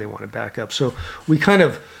of data they want to back up. So we kind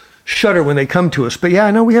of shudder when they come to us. But yeah,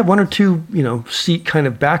 I know we have one or two, seat kind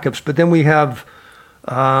of backups, but then we have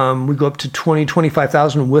We go up to 20,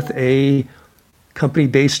 25,000 with a company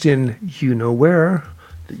based in where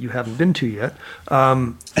that you haven't been to yet,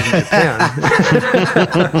 in Japan.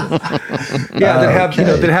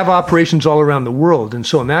 That have operations all around the world. And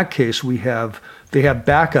so in that case, they have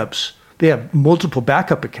backups. They have multiple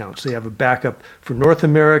backup accounts. They have a backup for North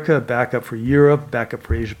America, a backup for Europe, backup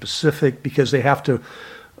for Asia Pacific, because they have to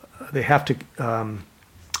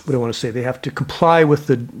what do I want to say? They have to comply with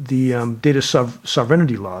the data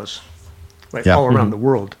sovereignty laws, right, all around the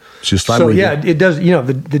world. Just like it does.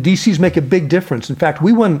 The DCs make a big difference. In fact,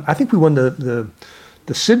 I think we won the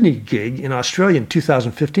Sydney gig in Australia in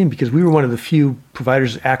 2015 because we were one of the few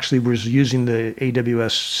providers that actually was using the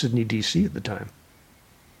AWS Sydney DC at the time,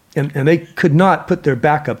 and they could not put their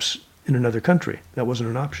backups in another country. That wasn't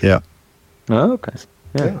an option. Yeah. Oh, okay.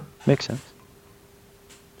 Yeah. Makes sense.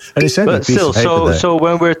 And but still, so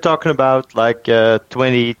when we're talking about like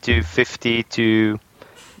 20 to 50 to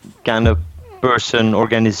kind of person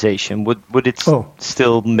organization, would it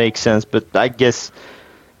still make sense? But I guess,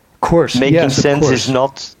 of course, making sense is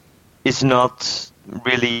not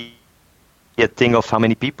really a thing of how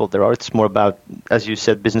many people there are. It's more about, as you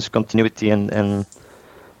said, business continuity and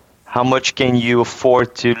how much can you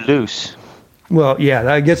afford to lose. Well,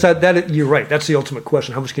 yeah, I guess that you're right. That's the ultimate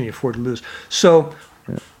question. How much can you afford to lose? So.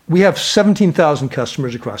 We have 17,000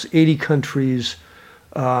 customers across 80 countries,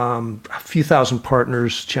 a few thousand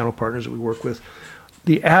partners, channel partners that we work with.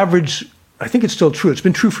 The average, I think it's still true, it's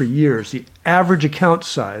been true for years, the average account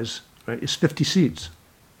size, right, is 50 seats.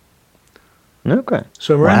 Okay.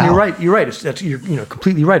 So Ryan, you're right. You're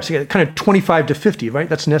completely right. It's kind of 25 to 50, right?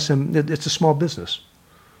 That's an SM, it's a small business.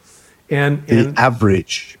 And the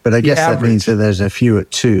average, but I guess that means that there's a few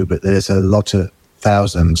at 2, but there's a lot of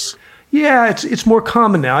thousands. Yeah, it's more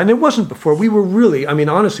common now, and it wasn't before. We were really,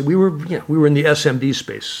 honestly, we were in the SMB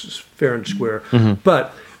space, fair and square. Mm-hmm.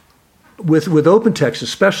 But with OpenText,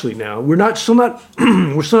 especially now, we're still not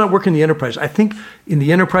working in the enterprise. I think in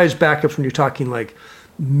the enterprise backups, when you're talking like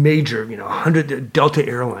major, 100 Delta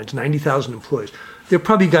Airlines, 90,000 employees, they've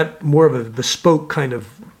probably got more of a bespoke kind of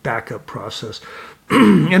backup process,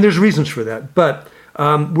 and there's reasons for that, but.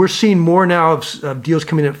 We're seeing more now of deals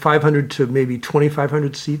coming in at 500 to maybe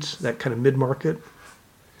 2,500 seats, that kind of mid-market.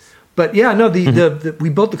 But yeah, no, we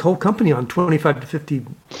built the whole company on 25 to 50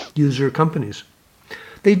 user companies.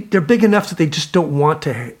 They're big enough that they just don't want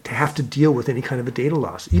to have to deal with any kind of a data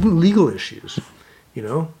loss, even legal issues. We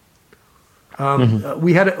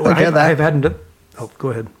had I've had. Oh, go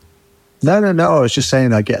ahead. No. I was just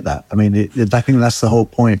saying I get that. I mean, I think that's the whole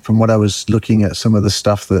point from what I was looking at some of the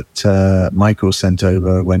stuff that Michael sent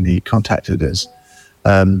over when he contacted us.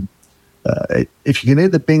 If you can hear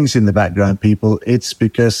the bings in the background, people, it's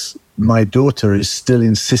because my daughter is still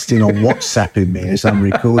insisting on WhatsApping me as I'm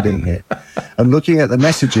recording it. And looking at the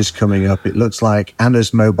messages coming up, it looks like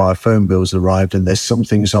Anna's mobile phone bill's arrived and there's some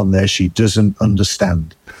things on there she doesn't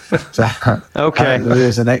understand. So okay,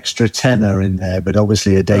 there's an extra tenner in there, but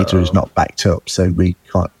obviously her data is not backed up, so we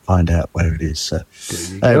can't find out where it is. So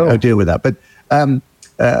I'll deal with that. But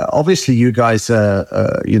obviously, you guys, got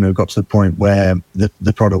to the point where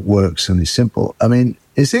the product works and is simple. I mean,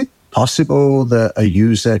 is it possible that a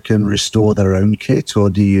user can restore their own kit, or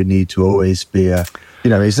do you need to always be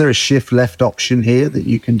is there a shift left option here that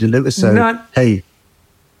you can deliver? So not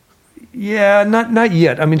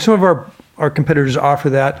yet. I mean, some of our competitors offer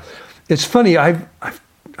that. It's funny. I've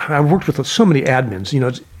worked with so many admins,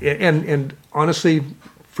 and honestly,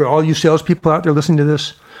 for all you salespeople out there listening to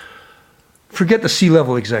this, forget the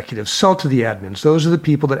C-level executives. Sell to the admins. Those are the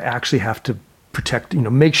people that actually have to protect,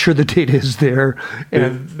 make sure the data is there,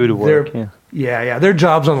 and their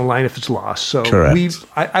job's on the line if it's lost. So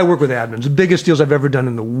I work with admins. The biggest deals I've ever done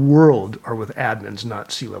in the world are with admins,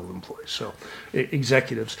 not C-level employees. So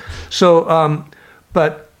executives. So,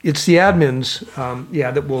 but it's the admins,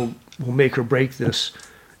 that will make or break this.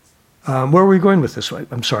 Where are we going with this?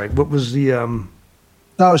 I'm sorry. What was the?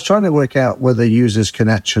 No, I was trying to work out whether users can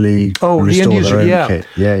actually restore the end user, their own kit.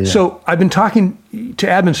 Yeah. So I've been talking to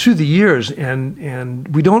admins through the years, and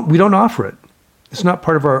we don't offer it. It's not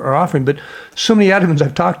part of our offering. But so many admins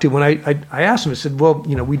I've talked to, when I asked them, I said, well,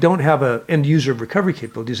 we don't have an end user recovery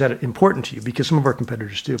capability. Is that important to you? Because some of our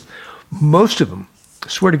competitors do. Most of them, I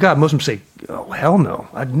swear to God, most of them say, oh, hell no.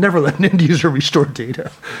 I'd never let an end user restore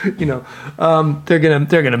data. They're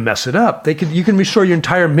gonna mess it up. You can restore your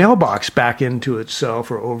entire mailbox back into itself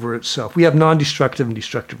or over itself. We have non-destructive and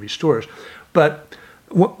destructive restores. But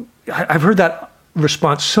I've heard that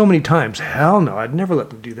response so many times. Hell no, I'd never let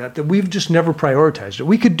them do that. That we've just never prioritized it.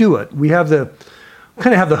 We could do it. We have the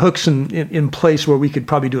hooks in place where we could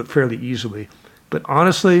probably do it fairly easily. But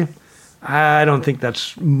honestly, I don't think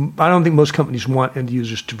most companies want end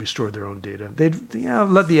users to restore their own data. They'd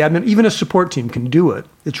let the admin, even a support team can do it.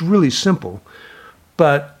 It's really simple.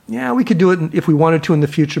 But we could do it if we wanted to in the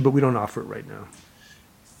future, but we don't offer it right now.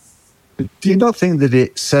 Do you not think that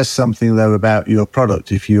it says something, though, about your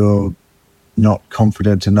product if you're not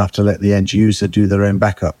confident enough to let the end user do their own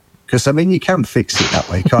backup? Because, you can fix it that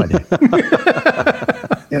way, can't you?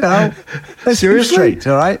 Let's be straight,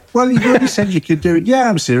 all right? Well, you already said you could do it. Yeah,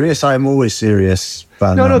 I'm serious. I'm always serious.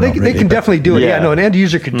 But no, they can definitely do it. Yeah, an end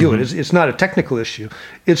user could do it. It's not a technical issue.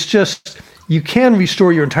 It's just you can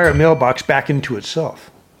restore your entire mailbox back into itself.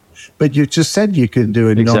 But you just said you can do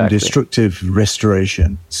a non-destructive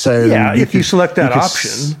restoration. So if you select that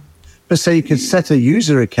option. But so you can set a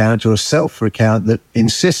user account or a self account that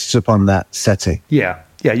insists upon that setting.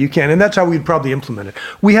 Yeah, you can, and that's how we'd probably implement it.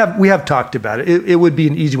 We have talked about it. It would be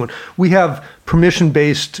an easy one. We have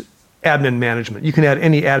permission-based admin management. You can add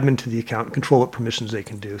any admin to the account and control what permissions they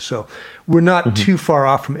can do. So we're not too far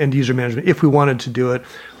off from end-user management if we wanted to do it.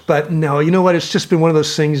 But no, you know what? It's just been one of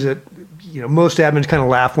those things that most admins kind of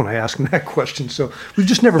laugh when I ask them that question. So we've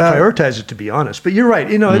just never prioritized it, to be honest. But you're right.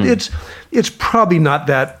 It's probably not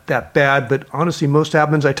that bad. But honestly, most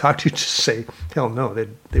admins I talk to just say, hell no,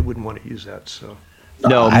 they wouldn't want to use that. So.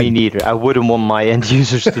 No, me neither. I wouldn't want my end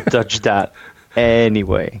users to touch that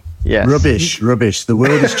anyway. Yes. Rubbish. The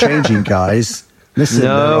world is changing, guys. Listen,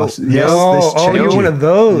 you're one of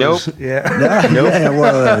those. Nope. Yeah. Yeah,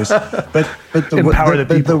 one of those. But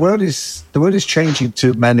the world is changing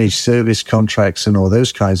to manage service contracts and all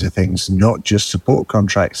those kinds of things, not just support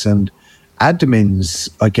contracts. And admins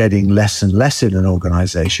are getting less and less in an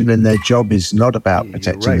organization, and their job is not about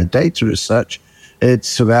protecting the data as such.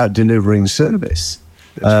 It's about delivering service.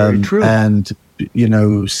 That's very true. And,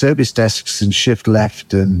 service desks and shift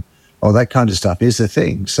left and all that kind of stuff is a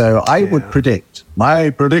thing. So I would predict, my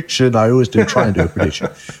prediction, I always do try and do a prediction,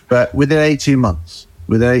 but within 18 months,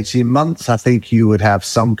 I think you would have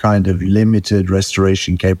some kind of limited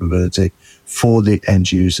restoration capability for the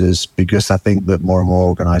end users, because I think that more and more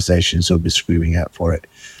organizations will be screaming out for it.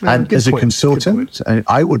 And as a consultant,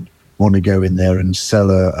 I would want to go in there and sell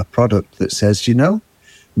a product that says,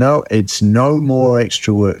 no, it's no more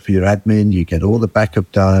extra work for your admin. You get all the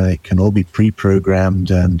backup done. It can all be pre-programmed,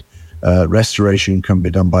 and restoration can be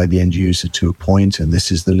done by the end user to a point, and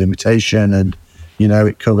this is the limitation, and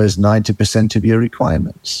it covers 90% of your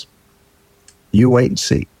requirements. You wait and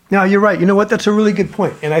see. No, you're right. You know what? That's a really good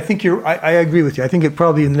point. And I think I agree with you. I think it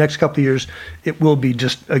probably in the next couple of years, it will be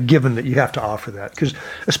just a given that you have to offer that. Because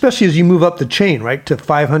especially as you move up the chain, right, to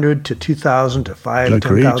 500, to 2,000, to 5,000,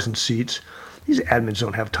 10,000 seats, these admins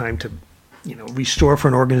don't have time to, restore for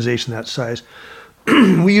an organization that size.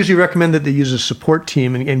 We usually recommend that they use a support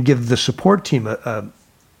team and give the support team an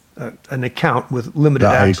account with limited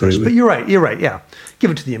access. But you're right. Yeah.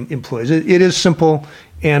 Give it to the employees. It is simple,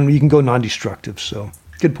 and you can go non-destructive. So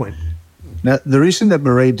good point. Now, the reason that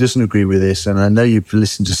Murray doesn't agree with this, and I know you've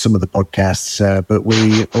listened to some of the podcasts, but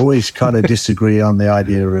we always kind of disagree on the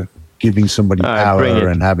idea of giving somebody power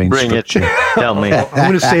and having structure. Tell me. I'm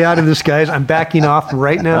going to stay out of this, guys. I'm backing off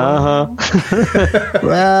right now.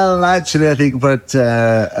 Well, actually, I think it's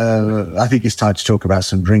time to talk about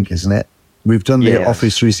some drink, isn't it? We've done the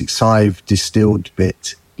Office 365 distilled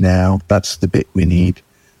bit now. That's the bit we need.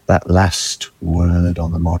 That last word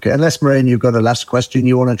on the market. Unless, Moraine, you've got a last question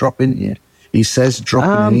you want to drop in here. He says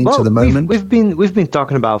dropping into the moment. We've been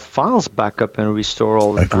talking about files backup and restore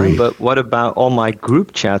all the time, but what about all my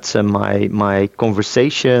group chats and my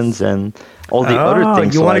conversations and all the other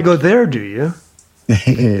things? You want to go there, do you?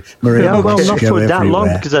 Maria, not for that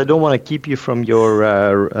long, because I don't want to keep you from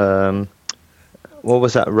your what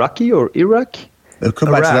was that, Rocky or Iraq? We'll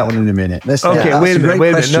come back to that one in a minute. Wait a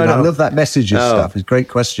minute. No. I love that message and stuff. It's a great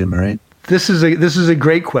question, Marie. This is a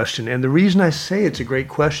great question, and the reason I say it's a great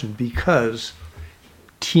question because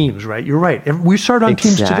Teams, right? You're right. We start on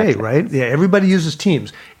Teams today, right? Yeah, everybody uses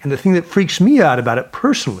Teams, and the thing that freaks me out about it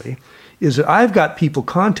personally is that I've got people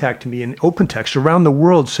contacting me in open text around the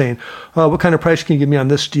world saying, "What kind of price can you give me on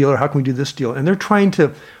this deal, or how can we do this deal?" And they're trying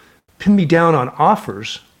to pin me down on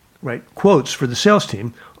offers, right? Quotes for the sales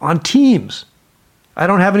team on Teams. I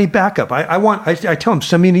don't have any backup. I tell them,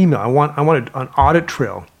 send me an email. I want an audit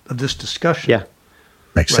trail of this discussion. Yeah.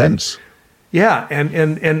 Makes sense. Yeah. And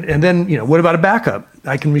then, what about a backup?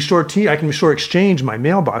 I can restore Exchange, my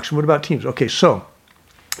mailbox. What about Teams? Okay. So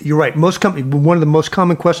you're right. One of the most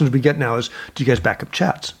common questions we get now is, do you guys back up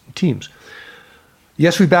chats, Teams?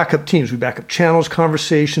 Yes, we back up Teams. We back up channels,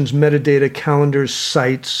 conversations, metadata, calendars,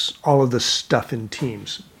 sites, all of the stuff in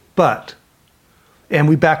Teams. But And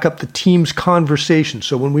we back up the Teams conversation.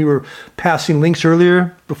 So when we were passing links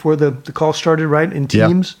earlier before the call started, right, in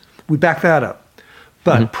Teams, we back that up.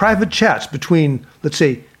 But private chats between, let's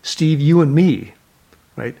say, Steve, you and me,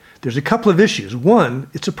 right, there's a couple of issues. One,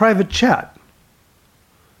 it's a private chat.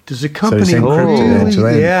 Does the company Does the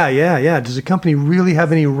company really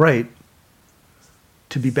have any right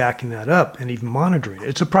to be backing that up and even monitoring it?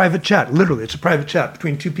 It's a private chat. Literally, it's a private chat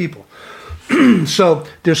between two people. So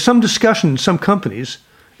there's some discussion in some companies,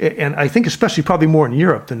 and I think especially probably more in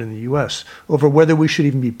Europe than in the U.S., over whether we should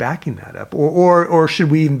even be backing that up or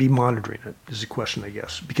should we even be monitoring it is a question, I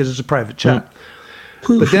guess, because it's a private chat.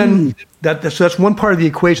 But then that's one part of the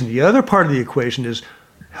equation. The other part of the equation is,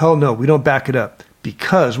 hell no, we don't back it up,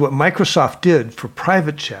 because what Microsoft did for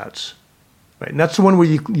private chats, right, and that's the one where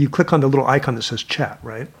you click on the little icon that says chat,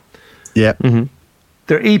 right? Yeah.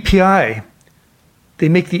 Their API, they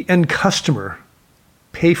make the end customer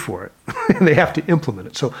pay for it, and they have to implement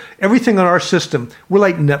it. So everything on our system, we're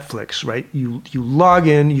like Netflix, right? You log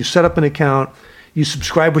in, you set up an account, you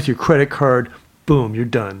subscribe with your credit card, boom, you're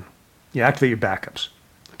done. You activate your backups.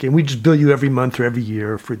 Okay, and we just bill you every month or every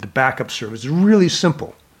year for the backup service. It's really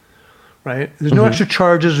simple, right? There's no extra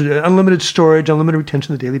charges, unlimited storage, unlimited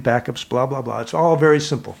retention of the daily backups, blah, blah, blah. It's all very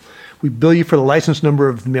simple. We bill you for the license number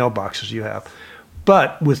of mailboxes you have.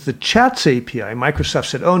 But with the Chats API, Microsoft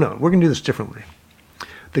said, oh no, we're going to do this differently.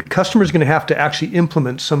 The customer is going to have to actually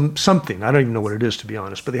implement something. I don't even know what it is, to be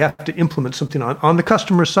honest, but they have to implement something on the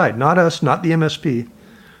customer side, not us, not the MSP.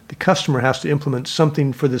 The customer has to implement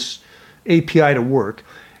something for this API to work.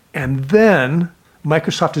 And then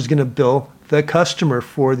Microsoft is going to bill the customer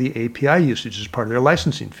for the API usage as part of their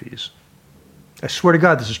licensing fees. I swear to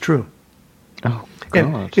God, this is true. Oh, God.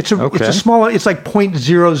 And it's a small, it's like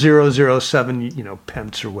 0.0007,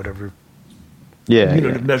 pence or whatever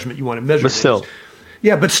unit of measurement you want to measure. But still.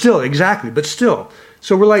 Yeah, but still, exactly. But still.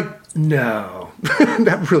 So we're like, no,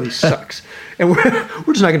 that really sucks. And we're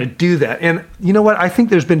just not going to do that. And you know what? I think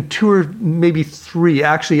there's been 2 or maybe 3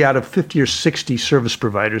 actually out of 50 or 60 service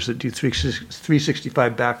providers that do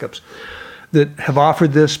 365 backups that have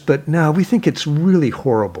offered this. But no, we think it's really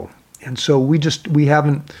horrible. And so we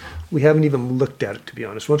haven't even looked at it, to be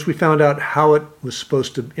honest. Once we found out how it was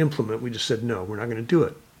supposed to implement, we just said, no, we're not going to do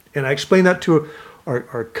it. And I explained that to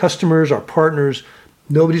our customers, our partners.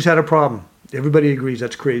 Nobody's had a problem. Everybody agrees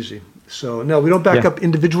that's crazy. So no, we don't back up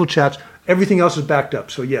individual chats. Everything else is backed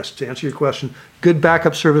up. So yes, to answer your question, good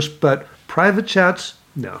backup service, but private chats,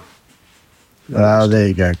 no. Oh, there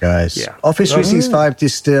you go, guys. Yeah. Office 365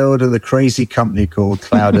 distilled and the crazy company called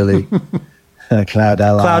CloudAlly.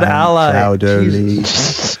 CloudAlly.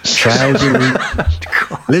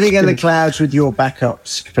 Living in the clouds with your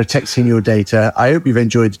backups, protecting your data. I hope you've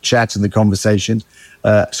enjoyed the chat and the conversation.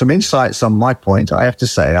 Some insights on my point. I have to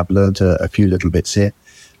say, I've learned a few little bits here.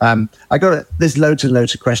 There's loads and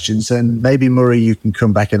loads of questions, and maybe Murray, you can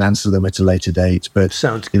come back and answer them at a later date. But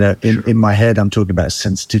sounds good. In my head, I'm talking about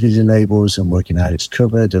sensitivity labels and working out it's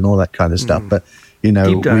covered and all that kind of stuff. But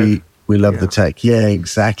we love the tech. Yeah,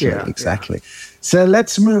 exactly. Yeah. So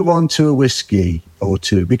let's move on to a whiskey or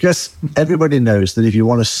two, because everybody knows that if you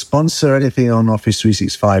want to sponsor anything on Office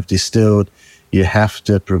 365 distilled, you have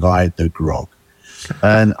to provide the grog.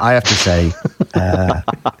 And I have to say,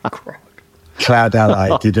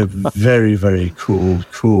 CloudAlly did a very, very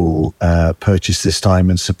cool purchase this time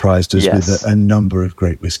and surprised us with a number of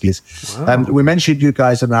great whiskies. Wow. We mentioned you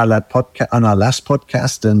guys on our last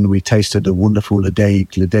podcast, and we tasted a wonderful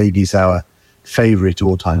Ladeg. Ladeg is our favorite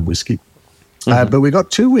all-time whiskey. But we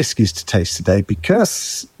got 2 whiskies to taste today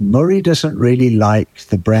because Murray doesn't really like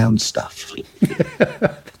the brown stuff.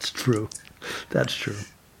 That's true.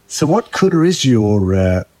 So what colour is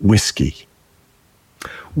your whiskey?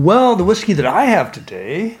 Well, the whiskey that I have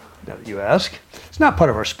today, now that you ask, it's not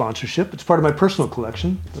part of our sponsorship. It's part of my personal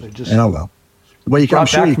collection that I just Well, I'm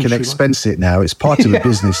sure you can expense it now. It's part of the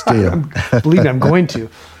business deal. Believe me, I'm going to.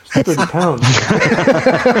 It's 30 pounds.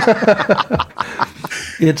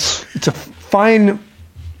 It's a fine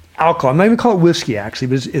alcohol. I'm not even call it whiskey, actually,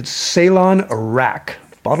 but it's Ceylon Arak,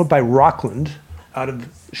 bottled by Rockland out of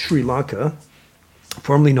Sri Lanka,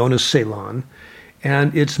 formerly known as Ceylon.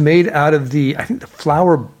 And it's made out of the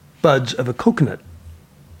flower buds of a coconut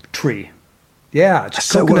tree. Yeah, it's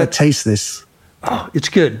so coconut. I want to taste this. Oh, it's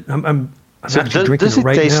good. I'm actually drinking does it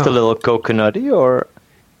right taste now. a little coconutty, or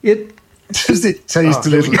does it taste a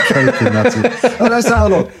little coconutty? Oh, that's how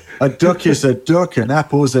long. A duck is a duck, an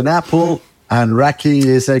apple's an apple, and raki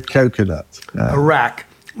is a coconut. Arak.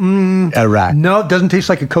 Arak. No, it doesn't taste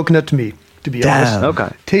like a coconut to me, to be honest. Okay.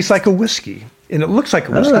 It tastes like a whiskey. And it looks like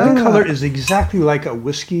a whiskey. The color is exactly like a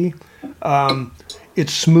whiskey.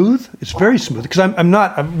 It's smooth. It's very smooth because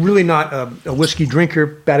I'm really not a whiskey drinker.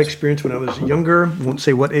 Bad experience when I was younger. Won't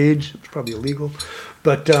say what age. It's probably illegal,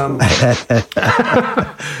 but but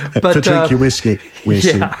to drink your whiskey.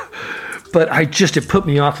 Yeah. But it put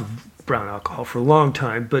me off of brown alcohol for a long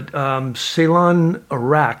time. But Ceylon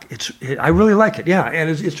Arak, I really like it. Yeah, and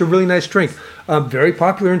it's a really nice drink. Very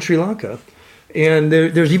popular in Sri Lanka. And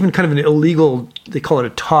there's even kind of an illegal, they call it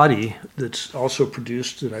a toddy, that's also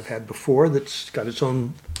produced that I've had before that's got its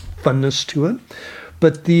own funness to it.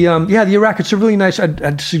 But the Arak, it's a really nice,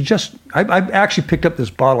 I'd suggest, I actually picked up this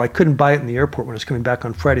bottle. I couldn't buy it in the airport when I was coming back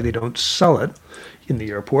on Friday. They don't sell it in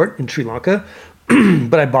the airport in Sri Lanka,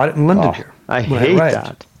 but I bought it in London here. I hate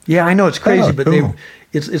that. Yeah, I know, it's crazy, but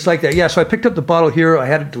it's like that. Yeah, so I picked up the bottle here. I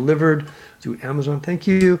had it delivered through Amazon. Thank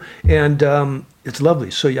you. And it's lovely.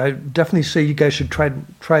 So I definitely say you guys should try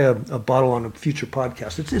a bottle on a future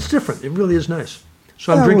podcast. It's different. It really is nice.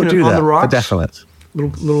 So I'm drinking it on the rocks. Definitely.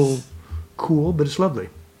 Little cool, but it's lovely.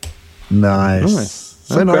 Nice.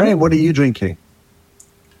 So, Mary, what are you drinking?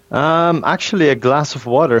 Actually, a glass of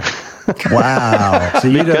water. Wow. So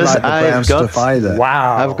you don't like the brown stuff either.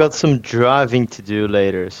 Wow. I've got some driving to do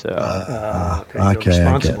later. So okay, I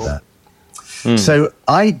get that. So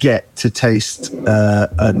I get to taste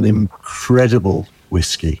an incredible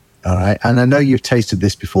whiskey, all right? And I know you've tasted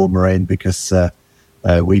this before, Moraine, because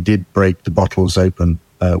we did break the bottles open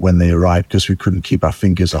when they arrived because we couldn't keep our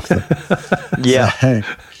fingers off them. Yeah.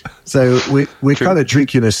 So we're kind of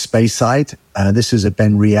drinking a Speyside. This is a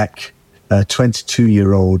Benriach,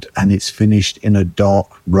 22-year-old, and it's finished in a dark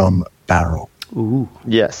rum barrel. Ooh.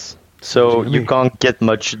 Yes. So you can't get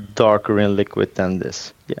much darker in liquid than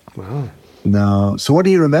this. Yeah. Wow. No. So what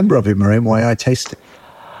do you remember of it, Moraine? Why I taste it?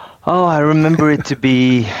 Oh, I remember it to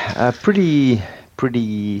be pretty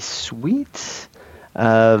sweet.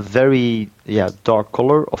 Very dark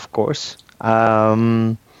color, of course.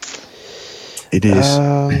 It is.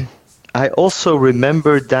 I also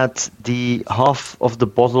remember that the half of the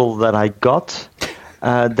bottle that I got,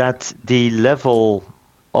 that the level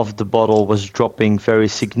of the bottle was dropping very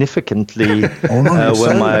significantly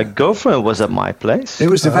when my girlfriend was at my place. It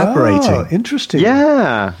was evaporating. Oh, interesting.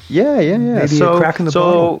 Yeah. Maybe a crack in the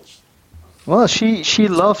bottle. Well, she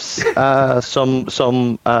loves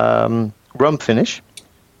some rum finish.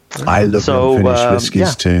 I love rum finish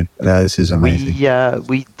whiskies too. No, this is amazing.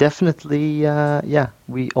 We definitely,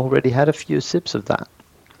 we already had a few sips of that.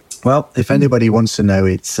 Well, if anybody wants to know,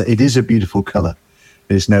 it is a beautiful color.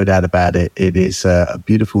 There's no doubt about it. It is a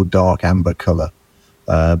beautiful dark amber color.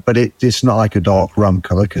 But it's not like a dark rum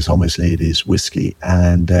color because obviously it is whiskey.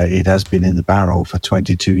 And it has been in the barrel for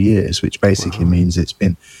 22 years, which basically means it's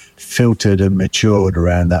been filtered and matured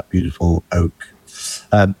around that beautiful oak.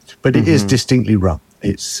 But it is distinctly rum.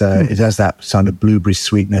 It has that kind of blueberry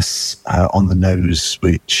sweetness on the nose,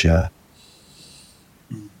 which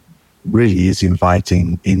really is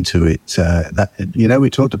inviting into it. We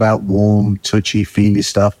talked about warm, touchy, feely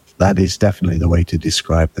stuff. That is definitely the way to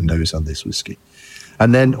describe the nose on this whiskey.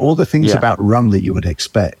 And then all the things about rum that you would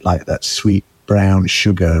expect, like that sweet brown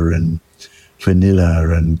sugar and vanilla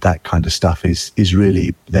and that kind of stuff is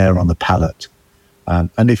really there on the palate.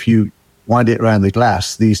 And if you wind it around the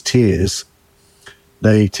glass, these tears,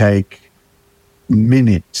 they take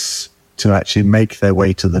minutes to actually make their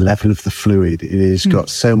way to the level of the fluid. It has got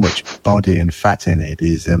so much body and fat in it. It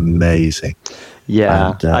is amazing.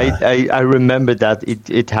 Yeah, and, I remember that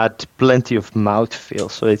it had plenty of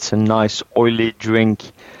mouthfeel, so it's a nice oily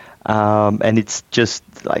drink, and it's just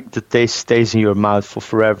like the taste stays in your mouth for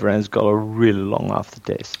forever, and it's got a really long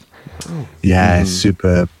aftertaste. Yeah, it's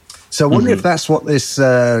superb. So I wonder if that's what this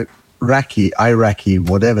Iraqi,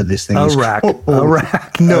 whatever this thing is called.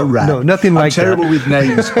 Iraq. No, nothing like that. I'm terrible with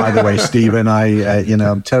names, by the way, Stephen.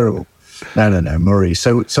 I'm terrible. No, Murray.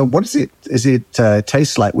 So what is it? Is it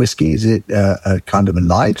taste like whiskey? Is it a kind of a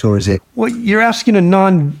light, or is it? Well, you're asking a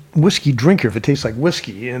non-whiskey drinker if it tastes like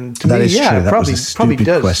whiskey, and to that me, is true. That probably, was a stupid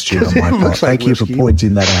does. question on my part. Thank you for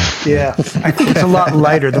pointing that out. Yeah, I think it's a lot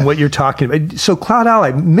lighter than what you're talking about. So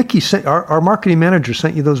CloudAlly, Mickey sent our marketing manager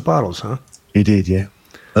sent you those bottles, huh? He did, yeah.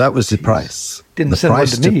 Well, that was the price. Didn't the send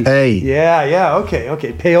price one to me. Pay. Yeah, okay.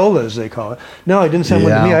 Payola, as they call it. No, I didn't send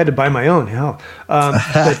one to me. I had to buy my own. Hell,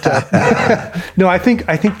 no, I think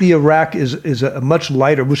the Iraq is a much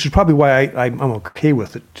lighter, which is probably why I'm okay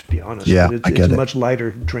with it, to be honest. Yeah, it's a much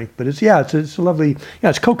lighter drink, but it's a lovely.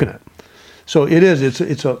 Yeah, it's coconut. So it is.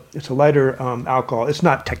 It's a lighter alcohol. It's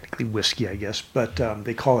not technically whiskey, I guess, but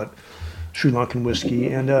they call it Sri Lankan whiskey,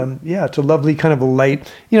 and it's a lovely kind of a light.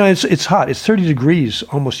 It's hot. It's 30 degrees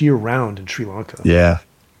almost year round in Sri Lanka. Yeah.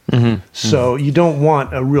 So you don't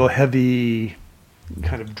want a real heavy,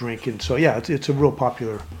 kind of drink. And so, yeah, it's a real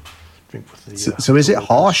popular drink with the. So is it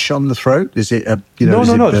harsh on the throat? Is it no,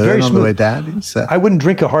 it's very smooth on the way down? I wouldn't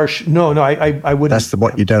drink a harsh. No, I wouldn't. That's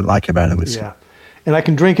what you don't like about it. Whiskey. Yeah, and I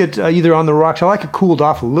can drink it either on the rocks. I like it cooled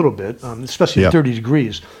off a little bit, especially at 30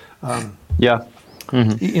 degrees.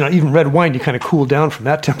 Even red wine, you kind of cool down from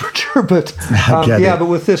that temperature. But but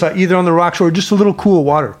with this, either on the rocks or just a little cool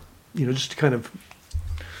water, just to kind of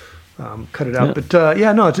cut it out.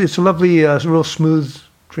 Yeah. But it's a lovely, it's a real smooth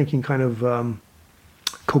drinking kind of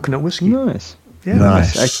coconut whiskey. Nice. Yeah.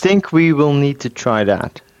 Nice. I think we will need to try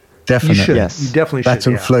that. Definitely. You should. Yes. You definitely should. That's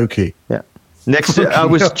some Floki. Yeah. Next, I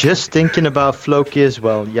was just thinking about Floki as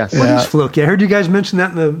well. Yes. What is Floki? I heard you guys mention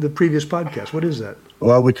that in the previous podcast. What is that?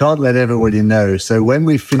 Well, we can't let everybody know. So when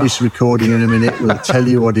we finish recording in a minute, we'll tell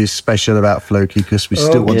you what is special about Floki because we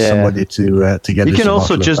still want somebody to get. You can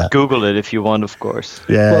also just Google it if you want, of course.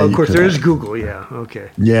 Yeah. Well, of course, there is Google. Yeah. Okay.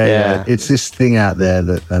 Yeah. It's this thing out there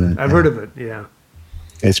that I've heard of it. Yeah.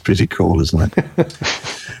 It's pretty cool, isn't it?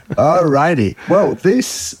 All righty. Well,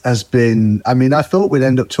 this has been, I thought we'd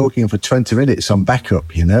end up talking for 20 minutes on backup,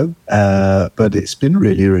 but it's been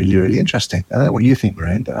really, really, really interesting. I don't know what you think,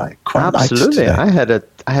 Miranda. I quite Absolutely. I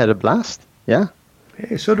had a blast. Yeah.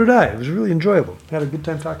 Hey, so did I. It was really enjoyable. Had a good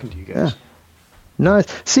time talking to you guys. Yeah. Nice.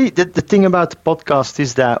 See, the thing about the podcast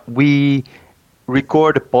is that we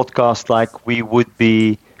record a podcast like we would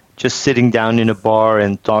be just sitting down in a bar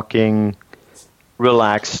and talking,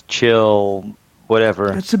 relax, chill,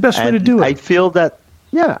 whatever. That's the best way to do it. I feel that,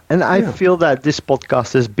 I feel that this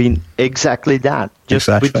podcast has been exactly that. Just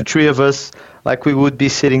with the three of us, like we would be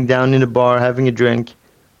sitting down in a bar having a drink.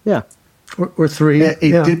 Yeah. Or three. Yeah,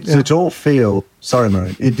 it didn't at all feel, sorry,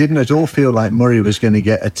 Murray, it didn't at all feel like Murray was going to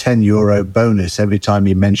get a €10 bonus every time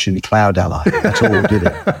he mentioned CloudAlly at all, did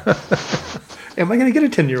it? Am I going to get a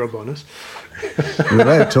 €10 bonus? We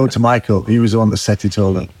better talk to Michael. He was the one that set it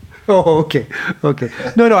all up. Oh, okay.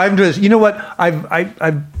 No, I'm just. You know what?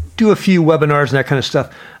 I do a few webinars and that kind of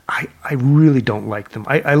stuff. I really don't like them.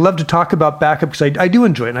 I love to talk about backup because I do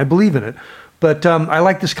enjoy it and I believe in it. But I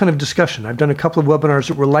like this kind of discussion. I've done a couple of webinars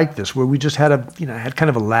that were like this, where we just had had kind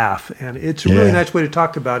of a laugh, and it's a really nice way to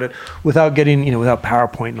talk about it without getting without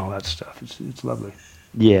PowerPoint and all that stuff. It's lovely.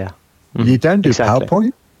 Yeah. Mm-hmm. You don't do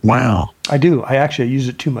PowerPoint? Wow. I do. I use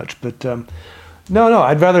it too much, but. No,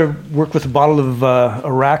 I'd rather work with a bottle of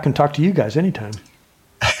Iraq and talk to you guys anytime.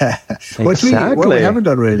 What we haven't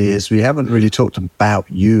done really is we haven't really talked about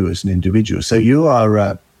you as an individual. So you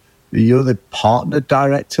are you're the partner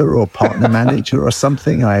director or partner manager or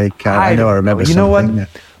something. I know I remember. You know what?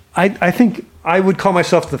 I think I would call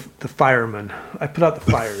myself the fireman. I put out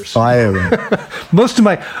the fires. Fireman. Most of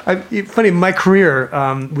my career,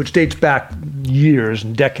 which dates back years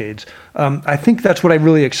and decades, I think that's what I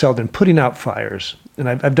really excelled in, putting out fires. And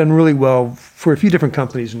I've done really well for a few different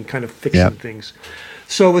companies and kind of fixing things.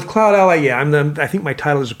 So with CloudAlly, I think my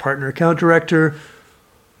title is a partner account director.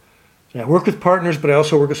 I work with partners, but I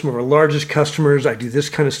also work with some of our largest customers. I do this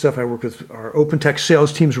kind of stuff. I work with our OpenText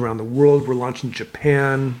sales teams around the world. We're launching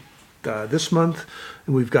Japan this month,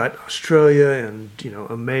 and we've got Australia and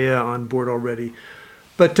EMEA on board already.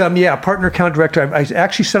 But partner account director. I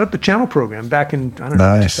actually set up the channel program back in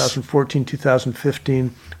 2014,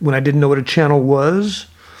 2015, when I didn't know what a channel was.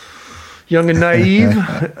 Young and naive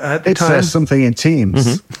at the time. It says something in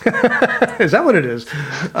Teams. Mm-hmm. Is that what it is?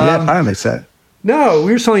 Apparently so. No,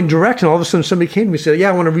 we were selling direct, and all of a sudden somebody came to me and said,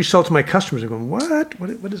 I want to resell to my customers. I'm going, what?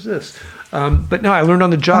 What is this? But no, I learned on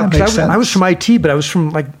the job. I was from IT, but I was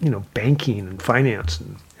from banking and finance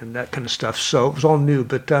and that kind of stuff. So it was all new.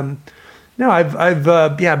 But no, I've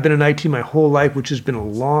been in IT my whole life, which has been a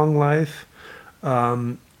long life,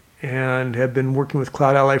 and have been working with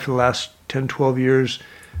CloudAlly for the last 10, 12 years.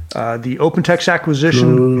 The OpenText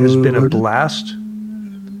acquisition has been a blast.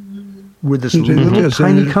 We're this little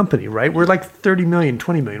tiny company, right? We're like 30 million,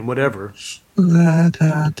 20 million, whatever.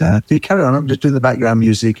 You carry on. I'm just doing the background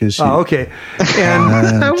music. Okay.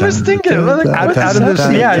 And I was thinking, out of this,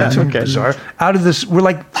 it's okay. Sorry. Out of this, we're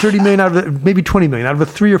like 30 million out of maybe 20 million out of a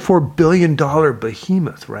 $3 or $4 billion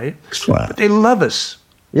behemoth, right? Wow. But they love us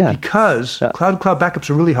because cloud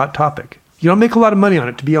backup's a really hot topic. You don't make a lot of money on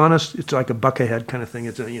it, to be honest. It's like a buck a head kind of thing.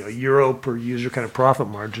 It's a euro per user kind of profit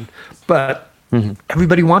margin, but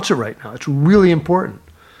everybody wants it right now. It's really important.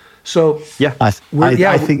 So I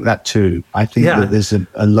think that too. I think that there's an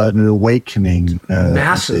awakening.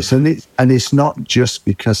 Massive. And it's not just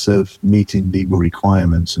because of meeting legal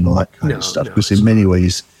requirements and all that kind of stuff, because in many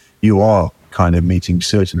ways you are kind of meeting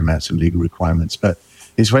certain amounts of legal requirements. But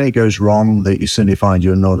it's when it goes wrong that you suddenly find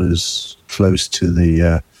you're not as close to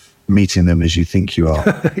the meeting them as you think you are.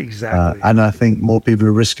 Exactly. And I think more people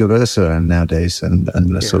are risk averse nowadays and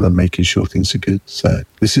sort of making sure things are good. So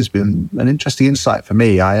this has been an interesting insight for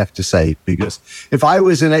me, I have to say, because if I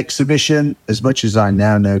was in exhibition, as much as I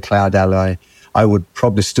now know CloudAlly, I would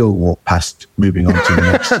probably still walk past, moving on to the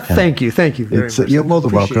next. Thank you very much. You're more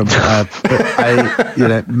than welcome. But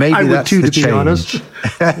maybe I that's would too, the to be change. Honest.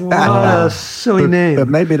 What a silly name. But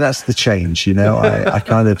maybe that's the change. I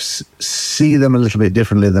kind of see them a little bit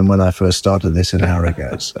differently than when I first started this an hour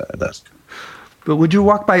ago. So that's. But would you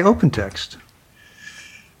walk by OpenText?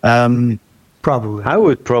 Probably. I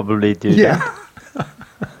would probably do that.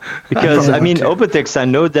 Because OpenText, I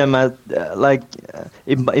know them as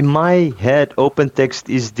in my head, OpenText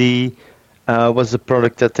is was the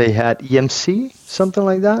product that they had, EMC, something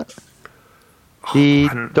like that. The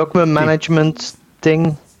document management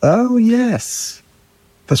thing. Oh yes,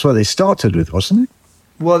 that's what they started with, wasn't it?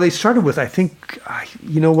 Well, they started with, I think,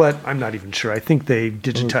 you know what? I'm not even sure. I think they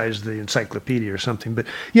digitized the encyclopedia or something. But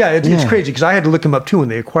yeah, it's crazy because I had to look them up too when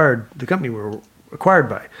they acquired the company we were acquired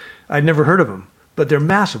by. I'd never heard of them. But they're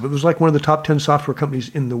massive. It was like one of the top 10 software companies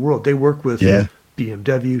in the world. They work with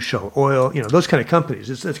BMW, Shell Oil, those kind of companies.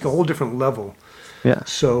 It's like a whole different level. Yeah.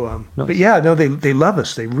 So, nice. But yeah, no, they love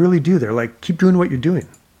us. They really do. They're like, keep doing what you're doing.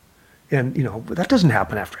 And, that doesn't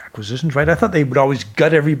happen after acquisitions, right? I thought they would always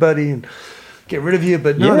gut everybody and get rid of you.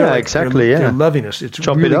 But no, they're loving us. It's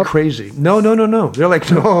really crazy. No. They're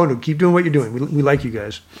like, no, keep doing what you're doing. We like you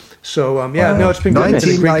guys. So, it's been great.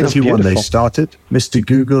 1991 they started. Mr.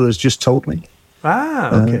 Google has just told me.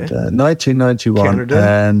 Okay. And, 1991, Canada.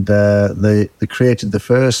 And they created the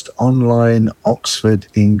first online Oxford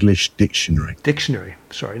English dictionary.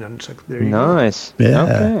 Sorry, not encyclopedia. Nice. Yeah.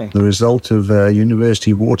 Okay. The result of University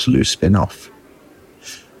of Waterloo spin-off.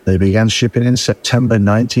 They began shipping in September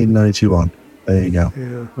 1991. There you go.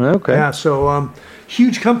 Yeah. Okay. Yeah. So,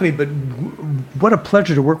 huge company, but what a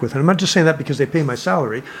pleasure to work with. And I'm not just saying that because they pay my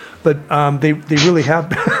salary, but they really have.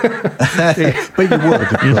 But you would,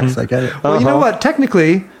 of course. I get it. Well, you know what?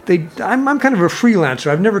 Technically, I'm kind of a freelancer.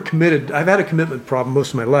 I've never committed. I've had a commitment problem most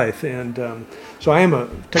of my life, and so I am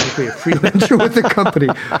technically a freelancer with the company.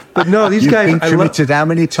 But no, these guys. You've been committed how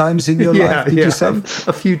many times in your life? Did you say?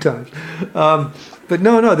 A few times. But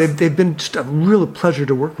no, they've been just a real pleasure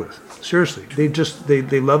to work with. Seriously,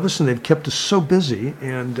 they love us and they've kept us so busy,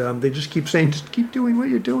 and they just keep saying, just keep doing what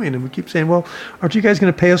you're doing, and we keep saying, well, aren't you guys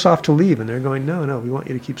going to pay us off to leave? And they're going, no, we want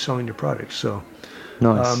you to keep selling your products. So,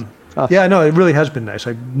 nice. It really has been nice.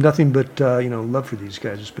 I've nothing but love for these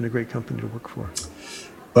guys. It's been a great company to work for.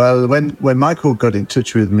 Well, when Michael got in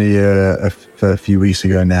touch with me a few weeks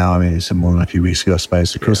ago now, it's more than a few weeks ago, I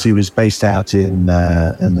suppose. Of course, he was based out in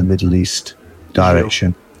the Middle East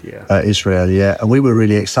direction. Israel, and we were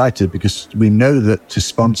really excited because we know that to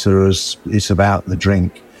sponsor us is about the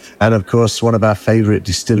drink, and of course one of our favorite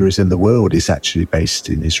distilleries in the world is actually based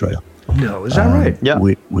in Israel. No, is that right? Yeah,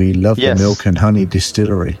 we love the Milk and Honey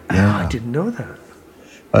Distillery. I didn't know that.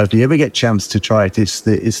 If you ever get a chance to try it, it's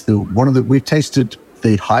the one of the we've tasted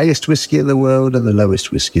the highest whiskey in the world and the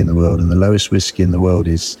lowest whiskey in the world, and the lowest whiskey in the world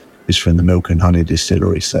is from the Milk and Honey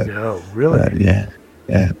Distillery. So no, really, it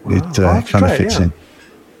kind of fits in.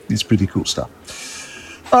 It's pretty cool stuff.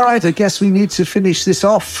 All right, I guess we need to finish this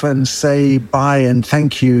off and say bye and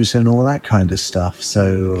thank yous and all that kind of stuff.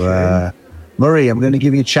 So, Murray, I'm going to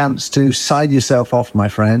give you a chance to sign yourself off, my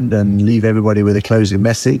friend, and leave everybody with a closing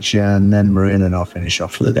message, and then Maureen and I'll finish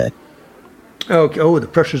off for the day. Okay. Oh, the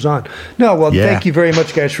pressure's on. No, well, thank you very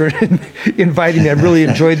much, guys, for inviting me. I really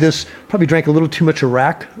enjoyed this. Probably drank a little too much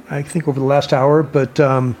Iraq, I think, over the last hour. But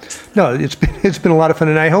no, it's been a lot of fun,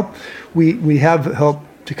 and I hope we have helped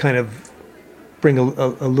to kind of bring a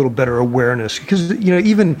little better awareness, because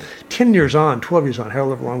even 10 years on, 12 years on,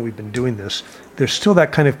 however long we've been doing this, there's still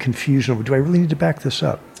that kind of confusion of, do I really need to back this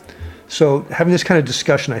up? So having this kind of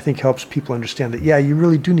discussion, I think, helps people understand that, you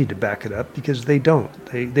really do need to back it up, because they don't.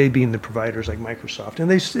 They being the providers like Microsoft, and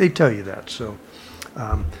they tell you that. So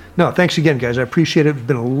no, thanks again, guys. I appreciate it. It's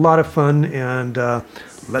been a lot of fun, and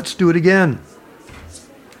let's do it again.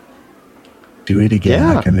 Do it again.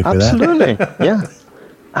 Yeah, I can live absolutely. with that. Yeah.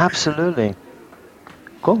 Absolutely.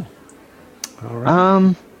 Cool. All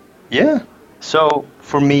right. So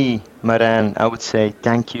for me, Maran, I would say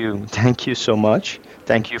thank you so much.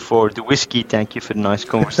 Thank you for the whiskey. Thank you for the nice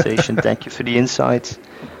conversation. Thank you for the insights.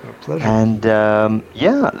 Our pleasure. And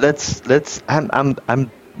let's.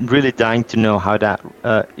 I'm really dying to know how that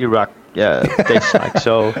Iraq tastes like.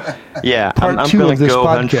 So I'm going to go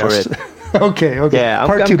hunt for it. Okay. Yeah,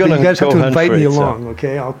 Part two, but you guys have to invite me along,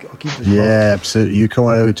 okay? I'll keep this. Yeah, absolutely. You come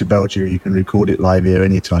over to Belgium, you can record it live here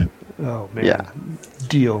anytime. Oh, man. Yeah.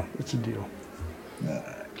 Deal. It's a deal.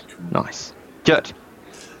 Nice. Good.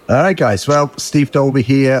 All right, guys. Well, Steve Dolby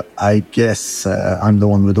here. I guess I'm the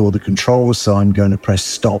one with all the controls, so I'm going to press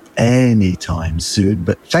stop anytime soon.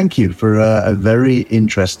 But thank you for a very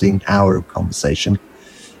interesting hour of conversation.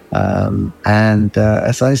 And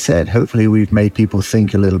as I said, hopefully we've made people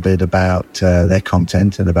think a little bit about their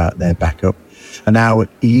content and about their backup and how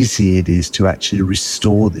easy it is to actually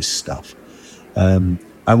restore this stuff.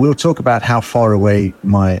 And we'll talk about how far away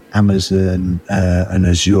my Amazon and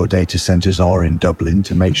Azure data centers are in Dublin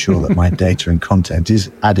to make sure that my data and content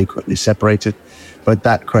is adequately separated. But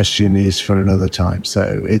that question is for another time.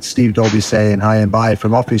 So it's Steve Dolby saying hi and bye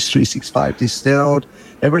from Office 365 Distilled.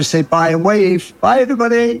 Everybody say bye and wave. Bye,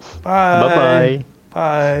 everybody. Bye. Bye-bye.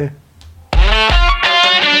 Bye.